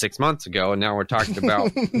 6 months ago, and now we're talking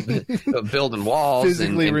about building walls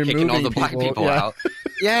and kicking all the black people out.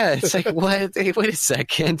 Yeah, it's like, what? Hey, wait a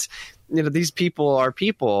second. These people are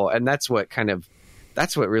people, and that's what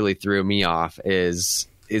really threw me off is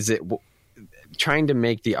it trying to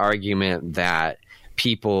make the argument that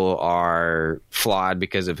people are flawed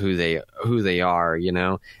because of who they are,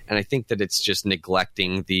 and I think that it's just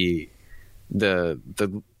neglecting the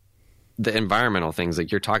environmental things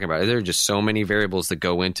like you're talking about. There are just so many variables that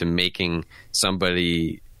go into making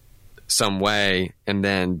somebody some way, and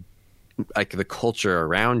then like the culture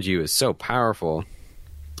around you is so powerful.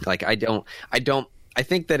 Like I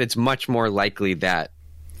think that it's much more likely that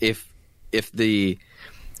if we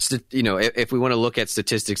want to look at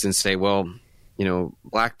statistics and say, well,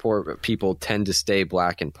 black poor people tend to stay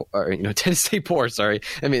black and tend to stay poor. Sorry,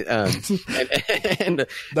 I mean, that'd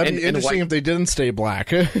be interesting if they didn't stay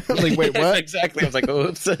black. Like, wait, what? Exactly. I was like,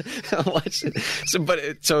 oops.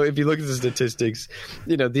 So if you look at the statistics,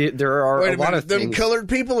 there are a lot of them things. Colored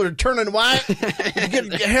people are turning white. Get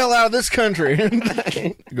the hell out of this country.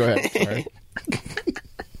 Go ahead. Sorry.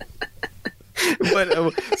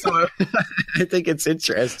 But so I think it's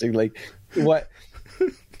interesting. Like what.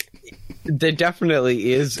 There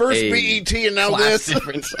definitely is first a BET and now this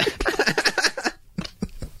difference.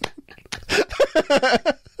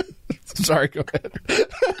 Sorry, go ahead.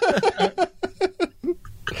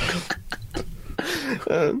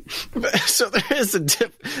 So there is a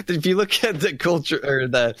if you look at the culture or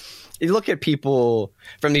you look at people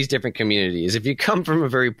from these different communities. If you come from a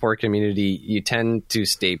very poor community, you tend to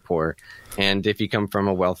stay poor, and if you come from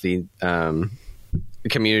a wealthy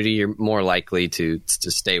community, you're more likely to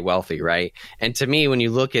stay wealthy, right? And to me, when you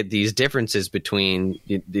look at these differences between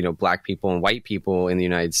black people and white people in the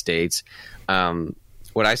United States,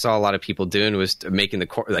 what I saw a lot of people doing was making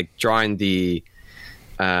drawing the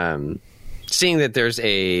seeing that there's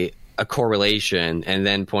a correlation and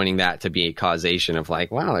then pointing that to be a causation of like,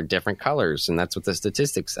 wow, they're different colors, and that's what the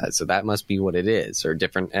statistics says, so that must be what it is, or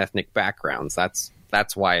different ethnic backgrounds, that's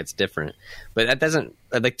why it's different. But that doesn't,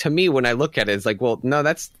 like, to me, when I look at it, it's like, well, no,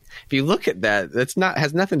 if you look at that,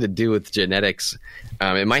 has nothing to do with genetics.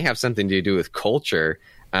 It might have something to do with culture,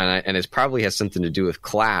 and it probably has something to do with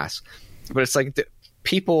class. But it's like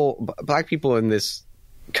black people in this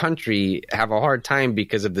country have a hard time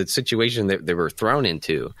because of the situation that they were thrown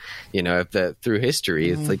into, through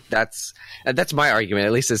history. It's like, that's my argument,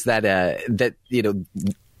 at least, is that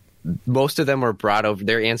most of them were brought over,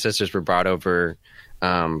 their ancestors were brought over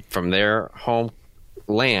from their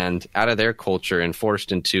homeland, out of their culture, and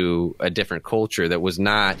forced into a different culture that was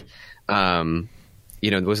not,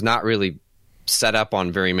 was not really set up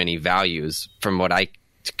on very many values, from what I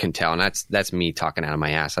can tell. And that's me talking out of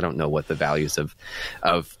my ass. I don't know what the values of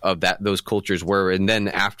those cultures were. And then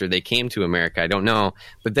after they came to America, I don't know.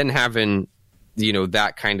 But then having,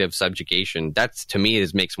 that kind of subjugation, that's, to me,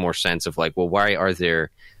 makes more sense of like, well, why are there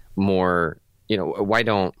more, why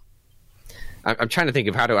don't, I'm trying to think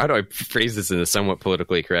of how do I phrase this in a somewhat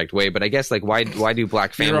politically correct way, but I guess like why do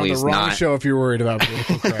black families you're on the wrong not show if you're worried about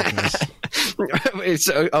political correctness.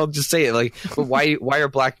 I'll just say it like, why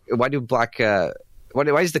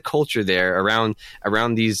is the culture there around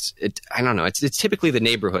these? I don't know. It's typically the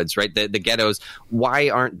neighborhoods, right? The ghettos. Why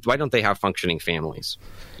don't they have functioning families?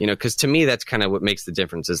 Because to me, that's kind of what makes the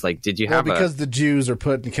difference. Is like, did you have because the Jews are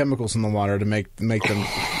putting chemicals in the water to make them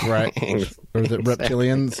right, or the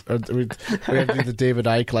reptilians, or we have to do the David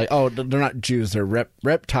Icke, like, oh, they're not Jews, they're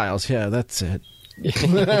reptiles. Yeah, that's it.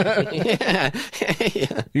 Yeah.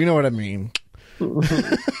 You know what I mean.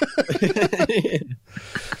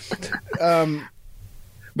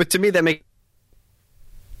 But to me, that makes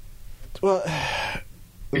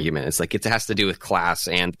argument. It's like it has to do with class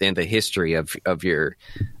and the history of your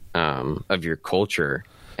culture,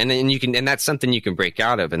 and then and that's something you can break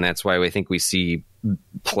out of, and that's why I think we see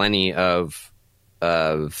plenty of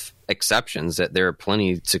exceptions. That there are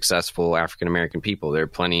plenty successful African American people. There are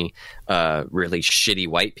plenty really shitty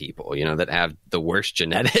white people, that have the worst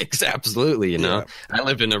genetics. Absolutely, Yeah. I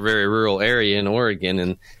lived in a very rural area in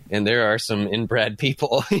Oregon, and there are some inbred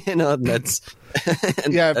people. That's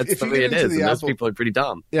that's the way it is. And those people are pretty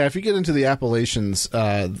dumb. Yeah, if you get into the Appalachians,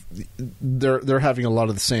 they're having a lot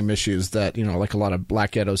of the same issues that like a lot of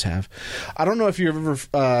black ghettos have. I don't know if you've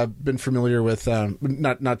ever been familiar with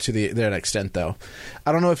not to that extent though.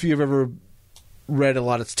 I don't know if you've ever read a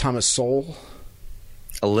lot of Thomas Sowell.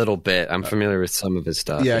 A little bit. I'm familiar with some of his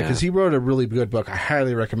stuff. Yeah, because he wrote a really good book. I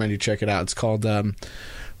highly recommend you check it out. It's called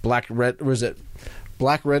Black Rednecks?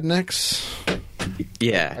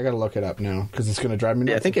 Yeah. I got to look it up now because it's going to drive me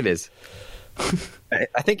nuts. Yeah, I think it is.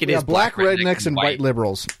 I think it is black rednecks and white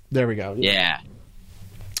liberals. There we go. Yeah.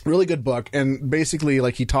 Really good book, and basically,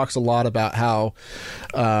 like, he talks a lot about how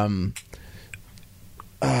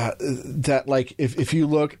that, like, if you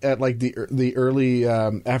look at, like, the early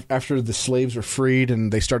after the slaves were freed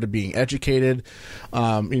and they started being educated,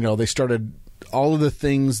 they started all of the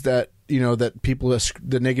things that that people,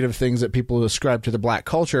 the negative things that people ascribe to the black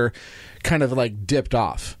culture, kind of like dipped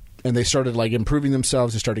off. And they started, like, improving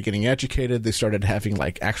themselves. They started getting educated. They started having,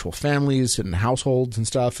 like, actual families and households and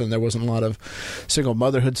stuff. And there wasn't a lot of single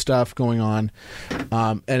motherhood stuff going on.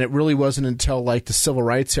 And it really wasn't until, like, the civil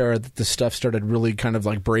rights era that the stuff started really kind of,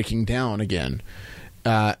 like, breaking down again.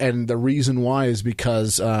 And the reason why is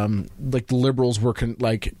because, like, the liberals were,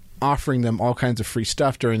 offering them all kinds of free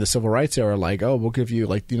stuff during the civil rights era, like, oh, we'll give you,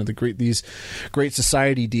 like, these great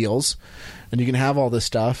society deals, and you can have all this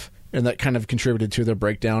stuff. And that kind of contributed to their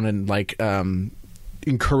breakdown and, like,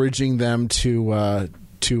 encouraging them to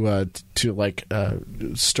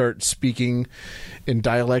start speaking in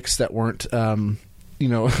dialects that weren't, I'm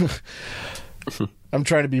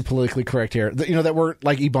trying to be politically correct here, that weren't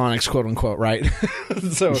like Ebonics, quote unquote, right?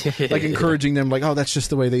 So, like, encouraging them, like, oh, that's just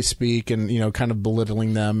the way they speak, and, kind of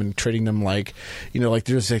belittling them and treating them like, like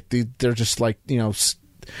they're just like,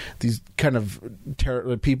 these kind of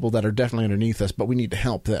people that are definitely underneath us, but we need to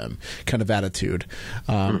help them kind of attitude.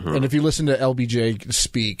 And if you listen to LBJ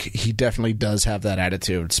speak, he definitely does have that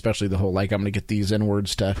attitude, especially the whole, like, I'm going to get these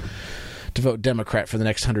N-words to vote Democrat for the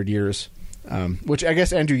next 100 years. Which I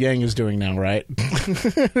guess Andrew Yang is doing now, right?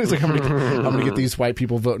 He's like, I'm gonna get these white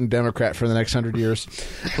people voting Democrat for the next 100 years.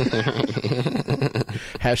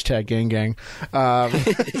 Hashtag gang gang.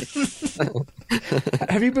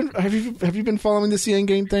 Have you been following this Yang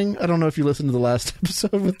gang thing? I don't know if you listened to the last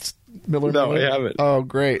episode with Miller. No, I haven't. Oh,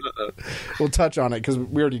 great. We'll touch on it because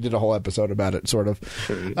we already did a whole episode about it, sort of.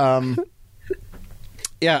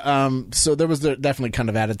 So there was definitely kind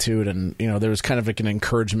of attitude, and there was kind of like an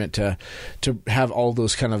encouragement to have all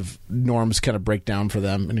those kind of norms kind of break down for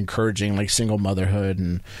them, and encouraging, like, single motherhood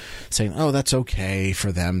and saying, oh, that's okay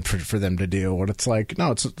for them to do. And it's like,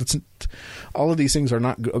 no, it's all of these things are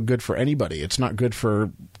not good for anybody. It's not good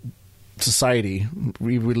for society.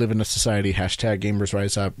 We live in a society. Hashtag gamers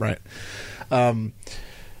rise up, right? So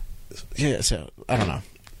I don't know.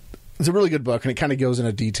 It's a really good book, and it kind of goes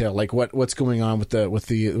into detail, like what's going on with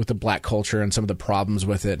the black culture and some of the problems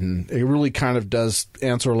with it, and it really kind of does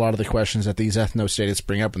answer a lot of the questions that these ethno-statists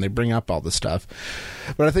bring up, and they bring up all this stuff.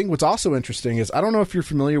 But I think what's also interesting is, I don't know if you're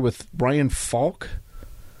familiar with Brian Falk.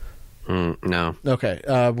 No. Okay.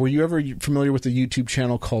 Were you ever familiar with the YouTube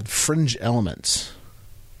channel called Fringe Elements?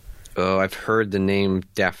 Oh, I've heard the name,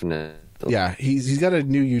 definitely. Yeah, he's got a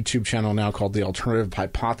new YouTube channel now called The Alternative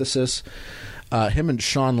Hypothesis. Him and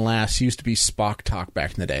Sean Lass used to be Spock Talk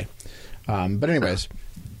back in the day. But anyways,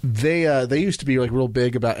 they used to be, like, real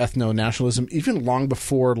big about ethno-nationalism, even long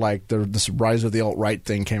before, like, this rise of the alt-right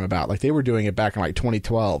thing came about. Like, they were doing it back in, like,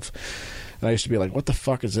 2012. And I used to be like, what the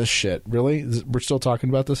fuck is this shit? Really? We're still talking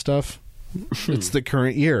about this stuff? It's the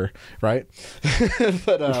current year, right?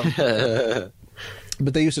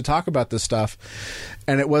 But they used to talk about this stuff,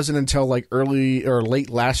 and it wasn't until, like, early or late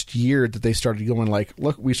last year that they started going, like,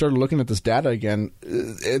 look, we started looking at this data again.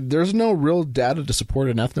 There's no real data to support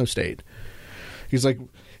an ethno-state.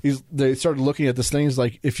 They started looking at this thing. He's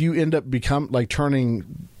like, if you end up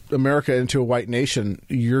turning America into a white nation,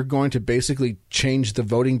 you're going to basically change the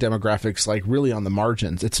voting demographics, like, really on the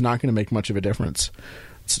margins. It's not going to make much of a difference.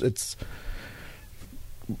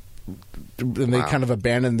 And they kind of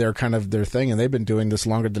abandoned their thing, and they've been doing this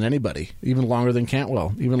longer than anybody, even longer than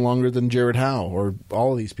Cantwell, even longer than Jared Howe, or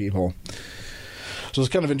all of these people. So it's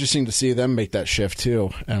kind of interesting to see them make that shift too,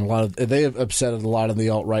 and they have upset a lot of the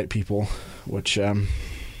alt-right people, which yeah.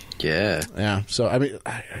 So I mean,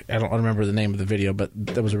 I don't remember the name of the video, but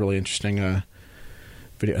that was a really interesting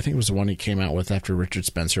video. I think it was the one he came out with after Richard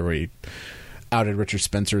Spencer, where he outed Richard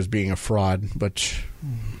Spencer as being a fraud, which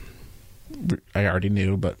I already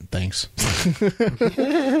knew, but thanks. But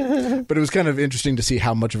it was kind of interesting to see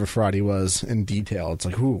how much of a fraud he was in detail. It's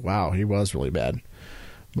like, ooh, wow, he was really bad.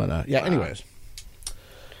 But yeah, anyways.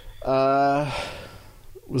 Was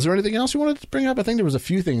there anything else you wanted to bring up? I think there was a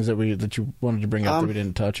few things that you wanted to bring up that we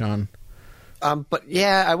didn't touch on. But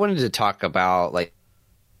yeah, I wanted to talk about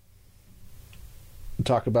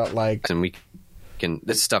and we can,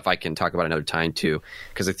 this stuff I can talk about another time too,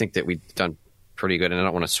 because I think that we've done pretty good, and I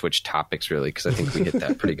don't want to switch topics really, because I think we hit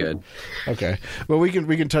that pretty good. Okay, well, we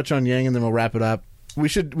can touch on Yang, and then we'll wrap it up. We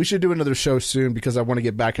should do another show soon, because I want to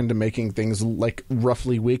get back into making things like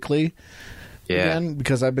roughly weekly. Yeah, again,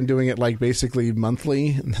 because I've been doing it like basically monthly,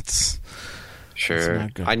 and that's Sure.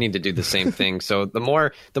 I need to do the same thing. So the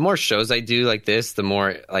more shows I do like this, the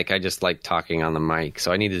more like I just like talking on the mic.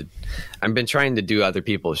 So I've been trying to do other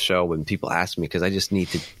people's show when people ask me, because I need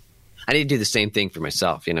to do the same thing for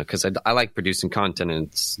myself, because I like producing content, and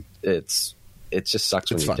it just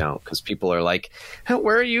sucks when you don't, because people are like,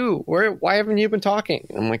 where are you? Why haven't you been talking?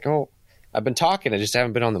 And I'm like, oh, I've been talking. I just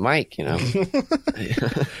haven't been on the mic,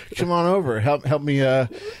 Come on over. Help me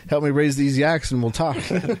raise these yaks, and we'll talk.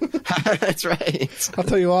 That's right. I'll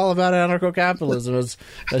tell you all about anarcho-capitalism as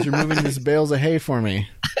you're moving these bales of hay for me.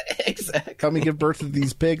 Exactly. Help me give birth to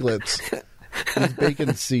these piglets, these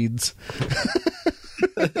bacon seeds.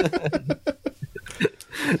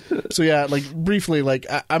 So yeah, like briefly, like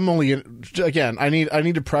I'm only again. I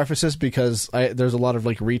need to preface this because there's a lot of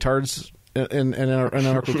like retards in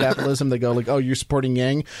anarcho-capitalism. They go like, "Oh, you're supporting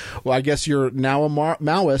Yang? Well, I guess you're now a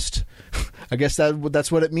Maoist. I guess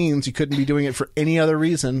that's what it means. You couldn't be doing it for any other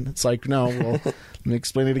reason." It's like, no. Well, let me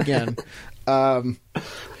explain it again.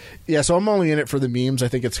 Yeah, so I'm only in it for the memes. I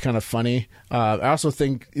think it's kind of funny. I also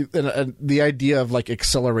think the idea of like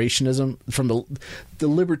accelerationism from the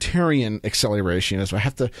libertarian accelerationism. I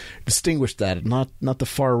have to distinguish that, not the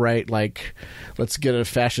far right. Like, let's get a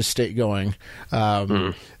fascist state going.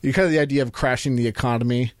 You kind of the idea of crashing the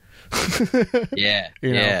economy. Yeah,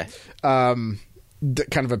 that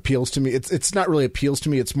kind of appeals to me. It's not really appeals to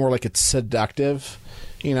me. It's more like it's seductive,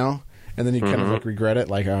 And then you kind of like regret it,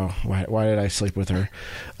 like, oh, why did I sleep with her?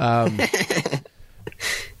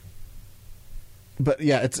 But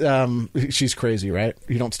yeah, it's she's crazy, right?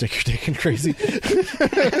 You don't stick your dick in crazy.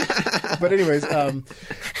 But anyways,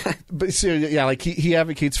 but so yeah, like he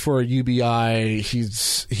advocates for a UBI.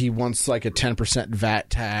 He wants like a 10%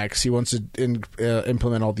 VAT tax. He wants to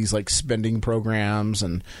implement all these like spending programs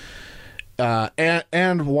and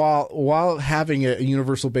while having a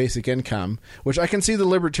universal basic income, which I can see the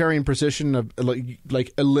libertarian position of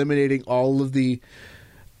like eliminating all of the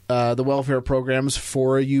welfare programs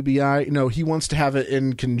for a UBI. No, he wants to have it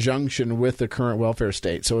in conjunction with the current welfare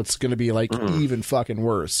state, so it's going to be like even fucking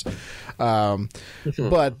worse.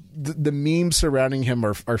 But the memes surrounding him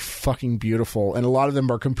are fucking beautiful, and a lot of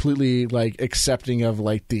them are completely like accepting of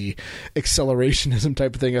like the accelerationism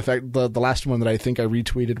type of thing. In fact, the last one that I think I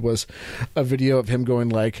retweeted was a video of him going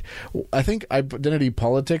like, I think identity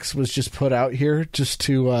politics was just put out here just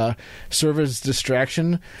to serve as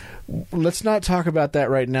distraction. Let's not talk about that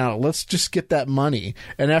right now. Let's just get that money.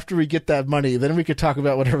 And after we get that money, then we could talk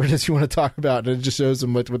about whatever it is you want to talk about. And it just shows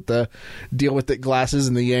them with the deal with the glasses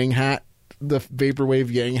and the Yang hat, the Vaporwave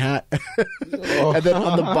Yang hat. And then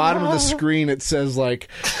on the bottom of the screen, it says like,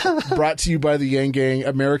 brought to you by the Yang Gang,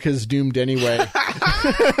 America's doomed anyway.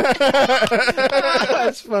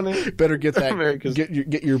 That's funny. Better get that.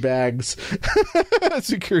 Get your bags.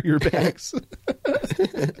 Secure your bags.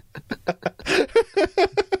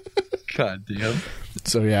 God damn.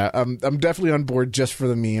 So yeah, I'm definitely on board just for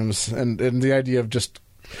the memes and the idea of just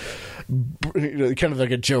kind of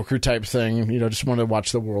like a Joker type thing. Just want to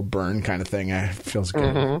watch the world burn kind of thing. It feels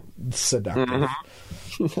good. Seductive.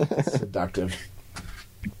 Seductive.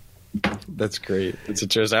 That's great. It's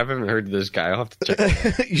interesting. I haven't heard of this guy. I'll have to check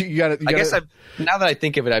it out. You got it. I guess now that I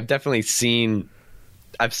think of it, I've definitely seen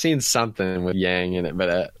something with Yang in it,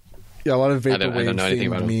 but yeah, a lot of vaporwave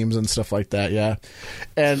themed memes and stuff like that. Yeah,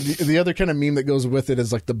 and the other kind of meme that goes with it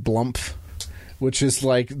is like the blump, which is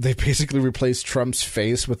like they basically replaced Trump's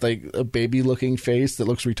face with like a baby looking face that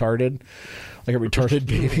looks retarded, like a retarded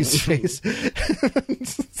baby's face.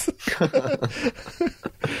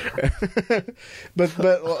 But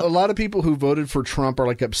a lot of people who voted for Trump are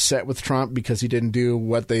like upset with Trump because he didn't do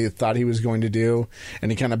what they thought he was going to do, and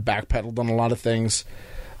he kind of backpedaled on a lot of things.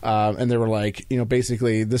 And they were like,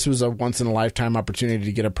 basically, this was a once-in-a-lifetime opportunity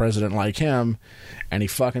to get a president like him, and he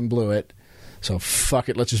fucking blew it. So fuck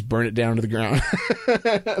it, let's just burn it down to the ground.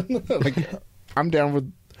 Like, I'm down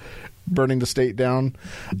with burning the state down.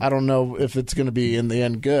 I don't know if it's going to be in the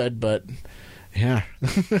end good, but yeah.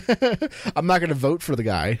 I'm not going to vote for the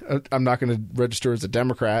guy. I'm not going to register as a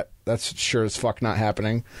Democrat. That's sure as fuck not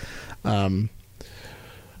happening.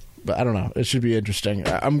 But I don't know. It should be interesting.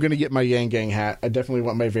 I'm going to get my Yang Gang hat. I definitely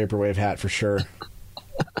want my Vaporwave hat for sure.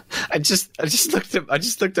 I just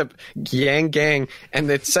looked up Yang Gang,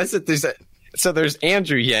 and it says that there's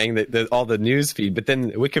Andrew Yang, all the news feed, but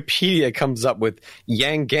then Wikipedia comes up with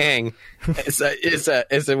Yang Gang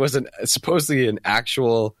supposedly an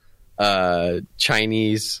actual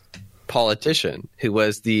Chinese politician who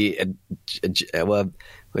was the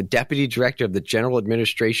deputy director of the General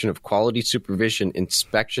Administration of Quality Supervision,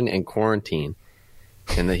 Inspection, and Quarantine,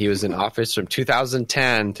 and that he was in office from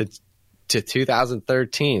 2010 to to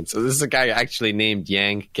 2013. So this is a guy actually named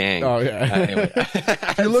Yang Gang. Oh yeah. Anyway.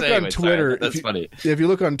 If you look on Twitter, that's funny. If you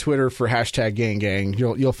look on Twitter for hashtag Gang Gang,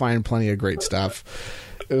 you'll find plenty of great stuff.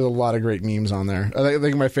 There's a lot of great memes on there. I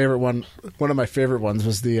think my favorite one of my favorite ones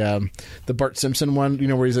was the Bart Simpson one. You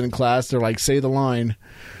know, where he's in class, they're like, say the line,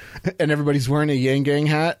 and everybody's wearing a Yang Gang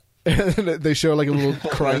hat. They show like a little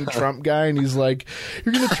crying Trump guy, and he's like,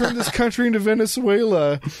 "You're going to turn this country into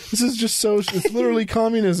Venezuela. This is just so. It's literally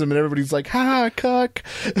communism." And everybody's like, "Ha, cuck."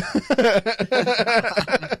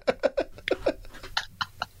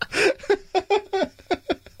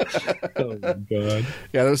 Oh my god!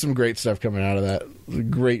 Yeah, there was some great stuff coming out of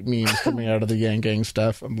that. Great memes coming out of the Yang Gang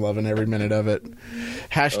stuff. I'm loving every minute of it.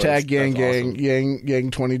 Hashtag Yang Gang, awesome.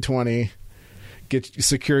 Yang 2020.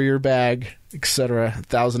 Secure your bag, etc.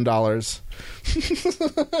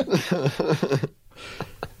 $1,000.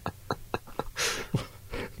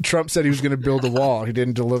 Trump said he was going to build a wall. He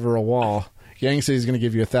didn't deliver a wall. Yang said he's going to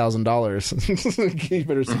give you $1,000. You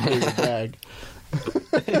better secure your bag.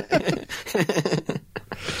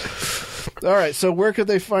 All right, so where could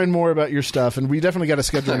they find more about your stuff? And we definitely got to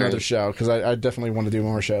schedule another show because I definitely want to do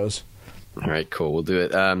more shows. All right, cool. We'll do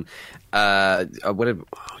it.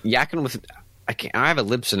 Yakking with... I have a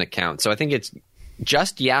Libsyn account, so I think it's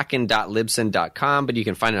just yakkin.libsyn.com, but you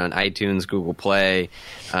can find it on iTunes, Google Play,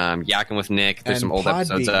 Yakkin' with Nick. There's some old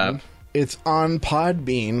episodes up. It's on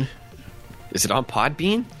Podbean. Is it on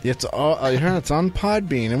Podbean? It's on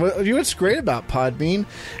Podbean. And what's great about Podbean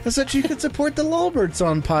is that you can support the Lulberts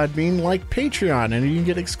on Podbean like Patreon, and you can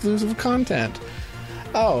get exclusive content.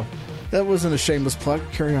 Oh, that wasn't a shameless plug.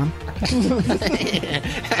 Carry on.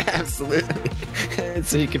 Absolutely.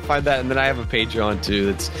 So you can find that, and then I have a Patreon too.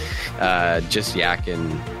 That's just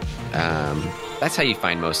Yakkin'. That's how you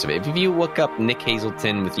find most of it. If you look up Nick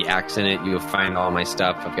Hazelton with the Yaks in it, you'll find all my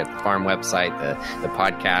stuff. I've got the farm website, the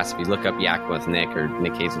podcast. If you look up Yakkin' with Nick or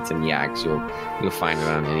Nick Hazelton Yaks, you'll find it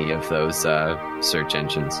on any of those search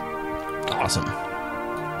engines. Awesome.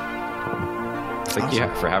 Thank you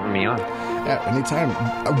for having me on. Yeah, anytime.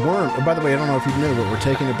 A worm. Oh, by the way, I don't know if you knew, but we're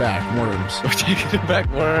taking it back. Worms. We're taking it back,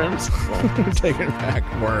 worms. We're taking it back,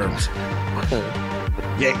 worms.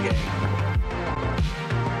 Yeah.